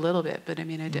still do a little bit, but I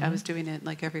mean, I was doing it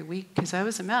like every week because I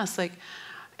was a mess. Like,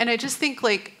 and I just think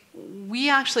like we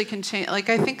actually can change. Like,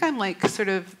 I think I'm like sort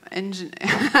of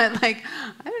like,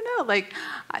 I don't know, like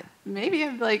maybe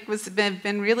I've like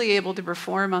been really able to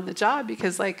perform on the job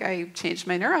because like I changed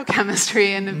my neurochemistry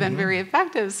and have been very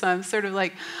effective. So I'm sort of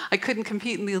like, I couldn't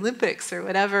compete in the Olympics or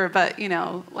whatever, but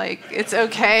like it's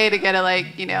okay to get a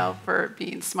like, for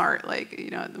being smart. Like,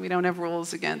 we don't have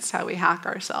rules against how we hack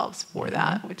ourselves for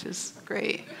that, which is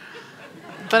great.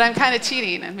 But I'm kind of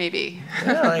cheating, maybe.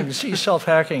 Yeah, I can see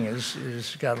self-hacking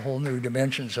has got whole new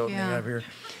dimensions opening up here.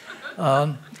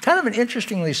 Kind of an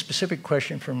interestingly specific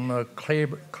question from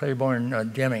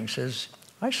Claiborne Deming says,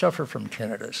 I suffer from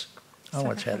tinnitus. I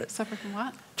once had it. Suffer from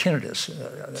what? Tinnitus.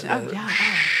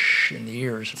 In the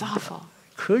ears. It's awful.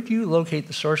 Could you locate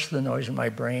the source of the noise in my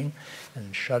brain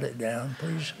and shut it down,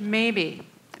 please?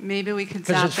 Maybe we could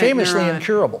zap because it's famously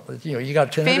incurable. You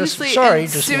got tinnitus. Famously, sorry,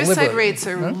 just suicide rates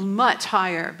are much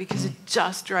higher because it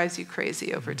just drives you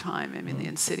crazy over time. I mean, the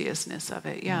insidiousness of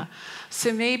it. Yeah.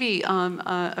 So maybe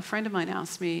a friend of mine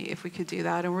asked me if we could do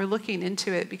that, and we're looking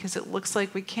into it because it looks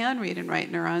like we can read and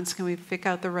write neurons. Can we pick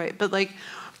out the right? But like,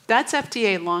 that's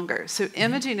FDA longer. So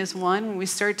imaging is one. When we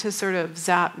start to sort of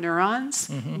zap neurons,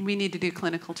 we need to do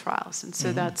clinical trials. And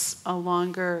so that's a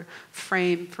longer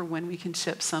frame for when we can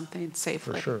ship something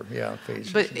safely. For sure, yeah.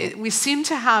 Phases. But we seem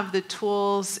to have the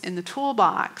tools in the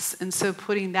toolbox. And so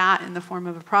putting that in the form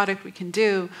of a product we can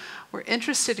do, we're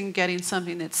interested in getting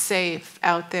something that's safe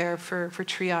out there for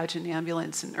triage and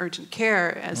ambulance and urgent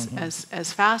care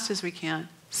as fast as we can.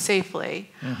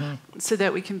 Safely, so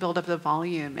that we can build up the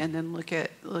volume and then look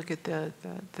at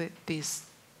these.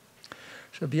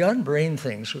 So beyond brain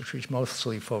things, which we've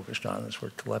mostly focused on, is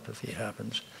where telepathy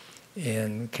happens,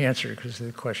 and cancer, because of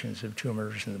the questions of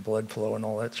tumors and the blood flow and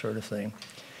all that sort of thing.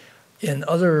 In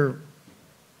other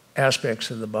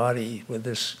aspects of the body with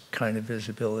this kind of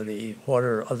visibility, what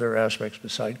are other aspects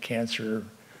beside cancer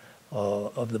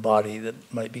of the body that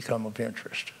might become of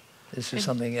interest? This is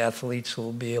something athletes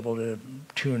will be able to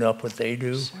tune up what they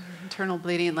do. Sure. Internal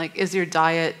bleeding, like, is your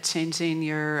diet changing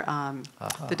your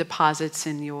the deposits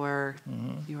in your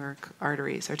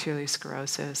arteries,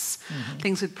 arteriosclerosis?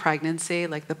 Things with pregnancy,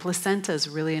 like the placenta is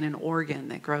really an organ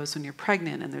that grows when you're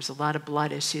pregnant, and there's a lot of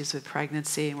blood issues with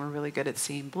pregnancy, and we're really good at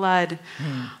seeing blood.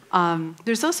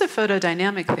 There's also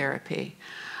photodynamic therapy,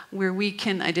 where we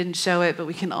can, I didn't show it, but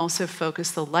we can also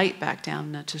focus the light back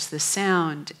down, not just the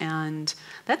sound. And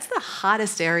that's the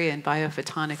hottest area in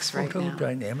biophotonics right now.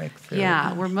 Photodynamic therapy?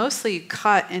 Yeah, we're mostly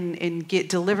cut and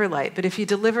deliver light. But if you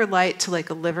deliver light to like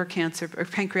a liver cancer or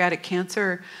pancreatic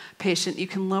cancer patient, you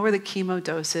can lower the chemo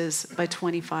doses by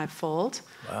 25-fold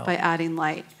by adding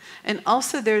light. And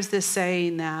also there's this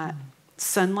saying that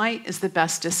sunlight is the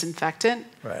best disinfectant,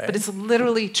 but it's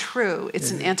literally true. It's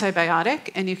an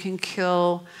antibiotic, and you can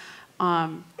kill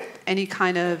any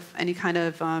kind of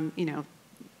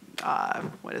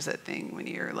what is that thing when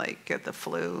you're like get the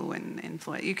flu and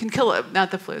influenza? You can kill it,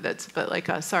 not the flu. But like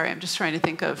sorry, I'm just trying to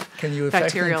think of. Can you affect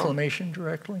bacterial inflammation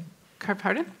directly?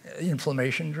 Pardon?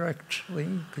 Inflammation directly?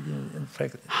 Could you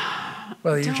infect?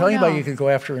 Well, you're telling about you could go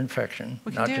after infection,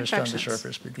 not just on the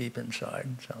surface, but deep inside.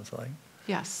 Sounds like.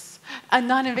 Yes, and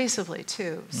non-invasively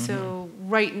too. So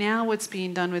right now, what's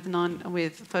being done with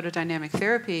photodynamic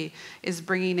therapy is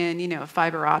bringing in, a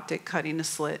fiber optic, cutting a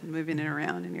slit, and moving it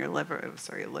around in your liver,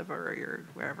 or your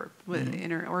wherever with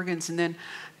inner organs, and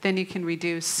then you can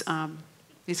reduce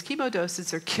these chemo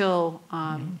doses or kill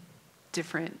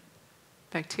different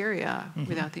bacteria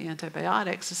without the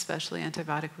antibiotics, especially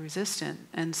antibiotic resistant.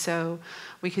 And so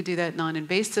we could do that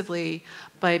non-invasively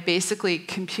by basically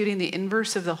computing the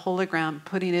inverse of the hologram,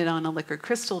 putting it on a liquid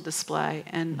crystal display,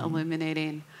 and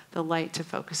illuminating the light to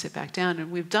focus it back down.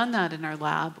 And we've done that in our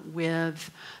lab with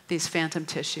these phantom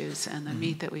tissues and the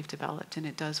meat that we've developed, and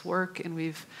it does work. And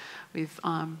we've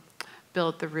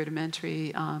built the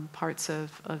rudimentary parts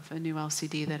of a new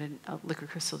LCD, a liquid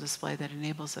crystal display that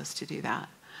enables us to do that.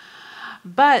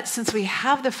 But since we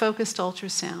have the focused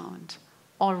ultrasound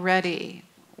already,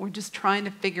 we're just trying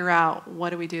to figure out what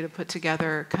do we do to put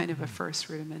together kind of a first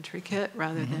rudimentary kit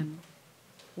rather than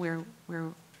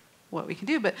what we can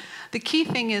do. But the key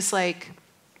thing is like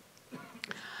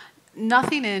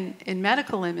nothing in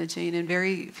medical imaging and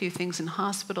very few things in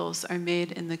hospitals are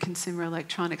made in the consumer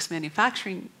electronics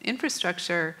manufacturing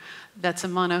infrastructure that's a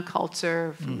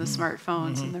monoculture from the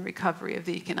smartphones and the recovery of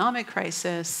the economic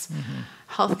crisis.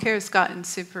 Healthcare has gotten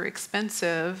super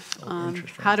expensive.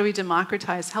 How do we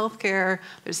democratize healthcare?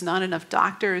 There's not enough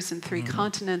doctors in 3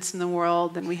 continents in the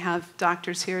world, and we have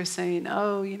doctors here saying,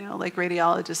 like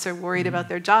radiologists are worried about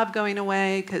their job going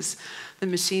away because the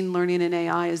machine learning and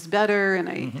AI is better,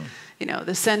 and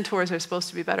the centaurs are supposed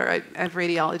to be better. I have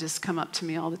radiologists come up to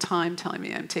me all the time telling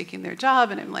me I'm taking their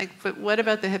job, and I'm like, but what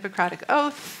about the Hippocratic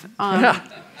Oath?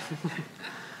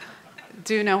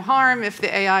 Do no harm. If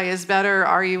the AI is better,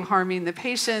 are you harming the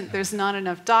patient? There's not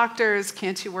enough doctors.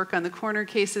 Can't you work on the corner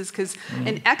cases? Because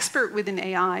an expert with an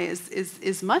AI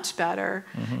is much better.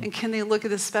 And can they look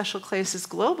at the special cases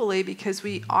globally? Because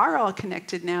we are all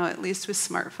connected now, at least with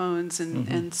smartphones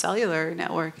and cellular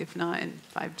network, if not, and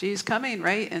 5G is coming,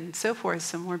 right? And so forth,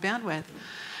 some more bandwidth.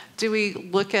 Do we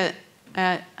look at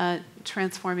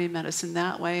transforming medicine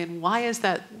that way? And why is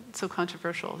that so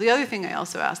controversial? The other thing I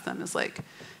also ask them is like,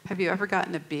 have you ever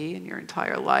gotten a B in your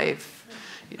entire life?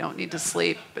 You don't need to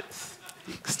sleep, but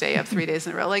stay up 3 days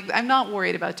in a row. Like, I'm not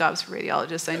worried about jobs for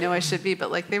radiologists. I know I should be,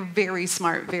 but like they're very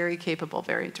smart, very capable,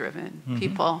 very driven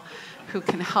people who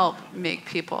can help make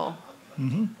people.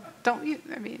 Don't you?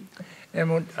 I mean.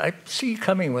 And when I see you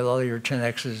coming with all your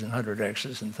 10Xs and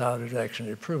 100Xs and 1000X, and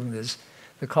you're proving this,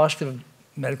 the cost of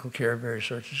medical care of various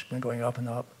sorts has been going up and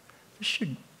up. This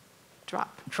should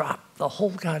drop the whole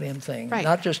goddamn thing. Right.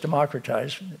 Not just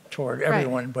democratize toward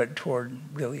everyone, but toward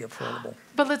really affordable.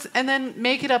 But then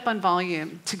make it up on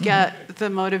volume to get the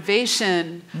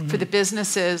motivation for the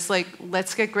businesses. Like,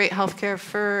 let's get great healthcare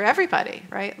for everybody,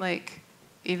 right? Like,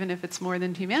 even if it's more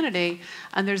than humanity,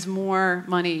 and there's more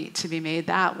money to be made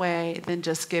that way than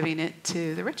just giving it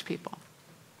to the rich people,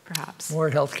 perhaps. More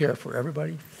healthcare for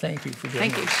everybody. Thank you for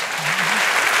doing this. Thank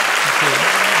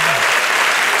you.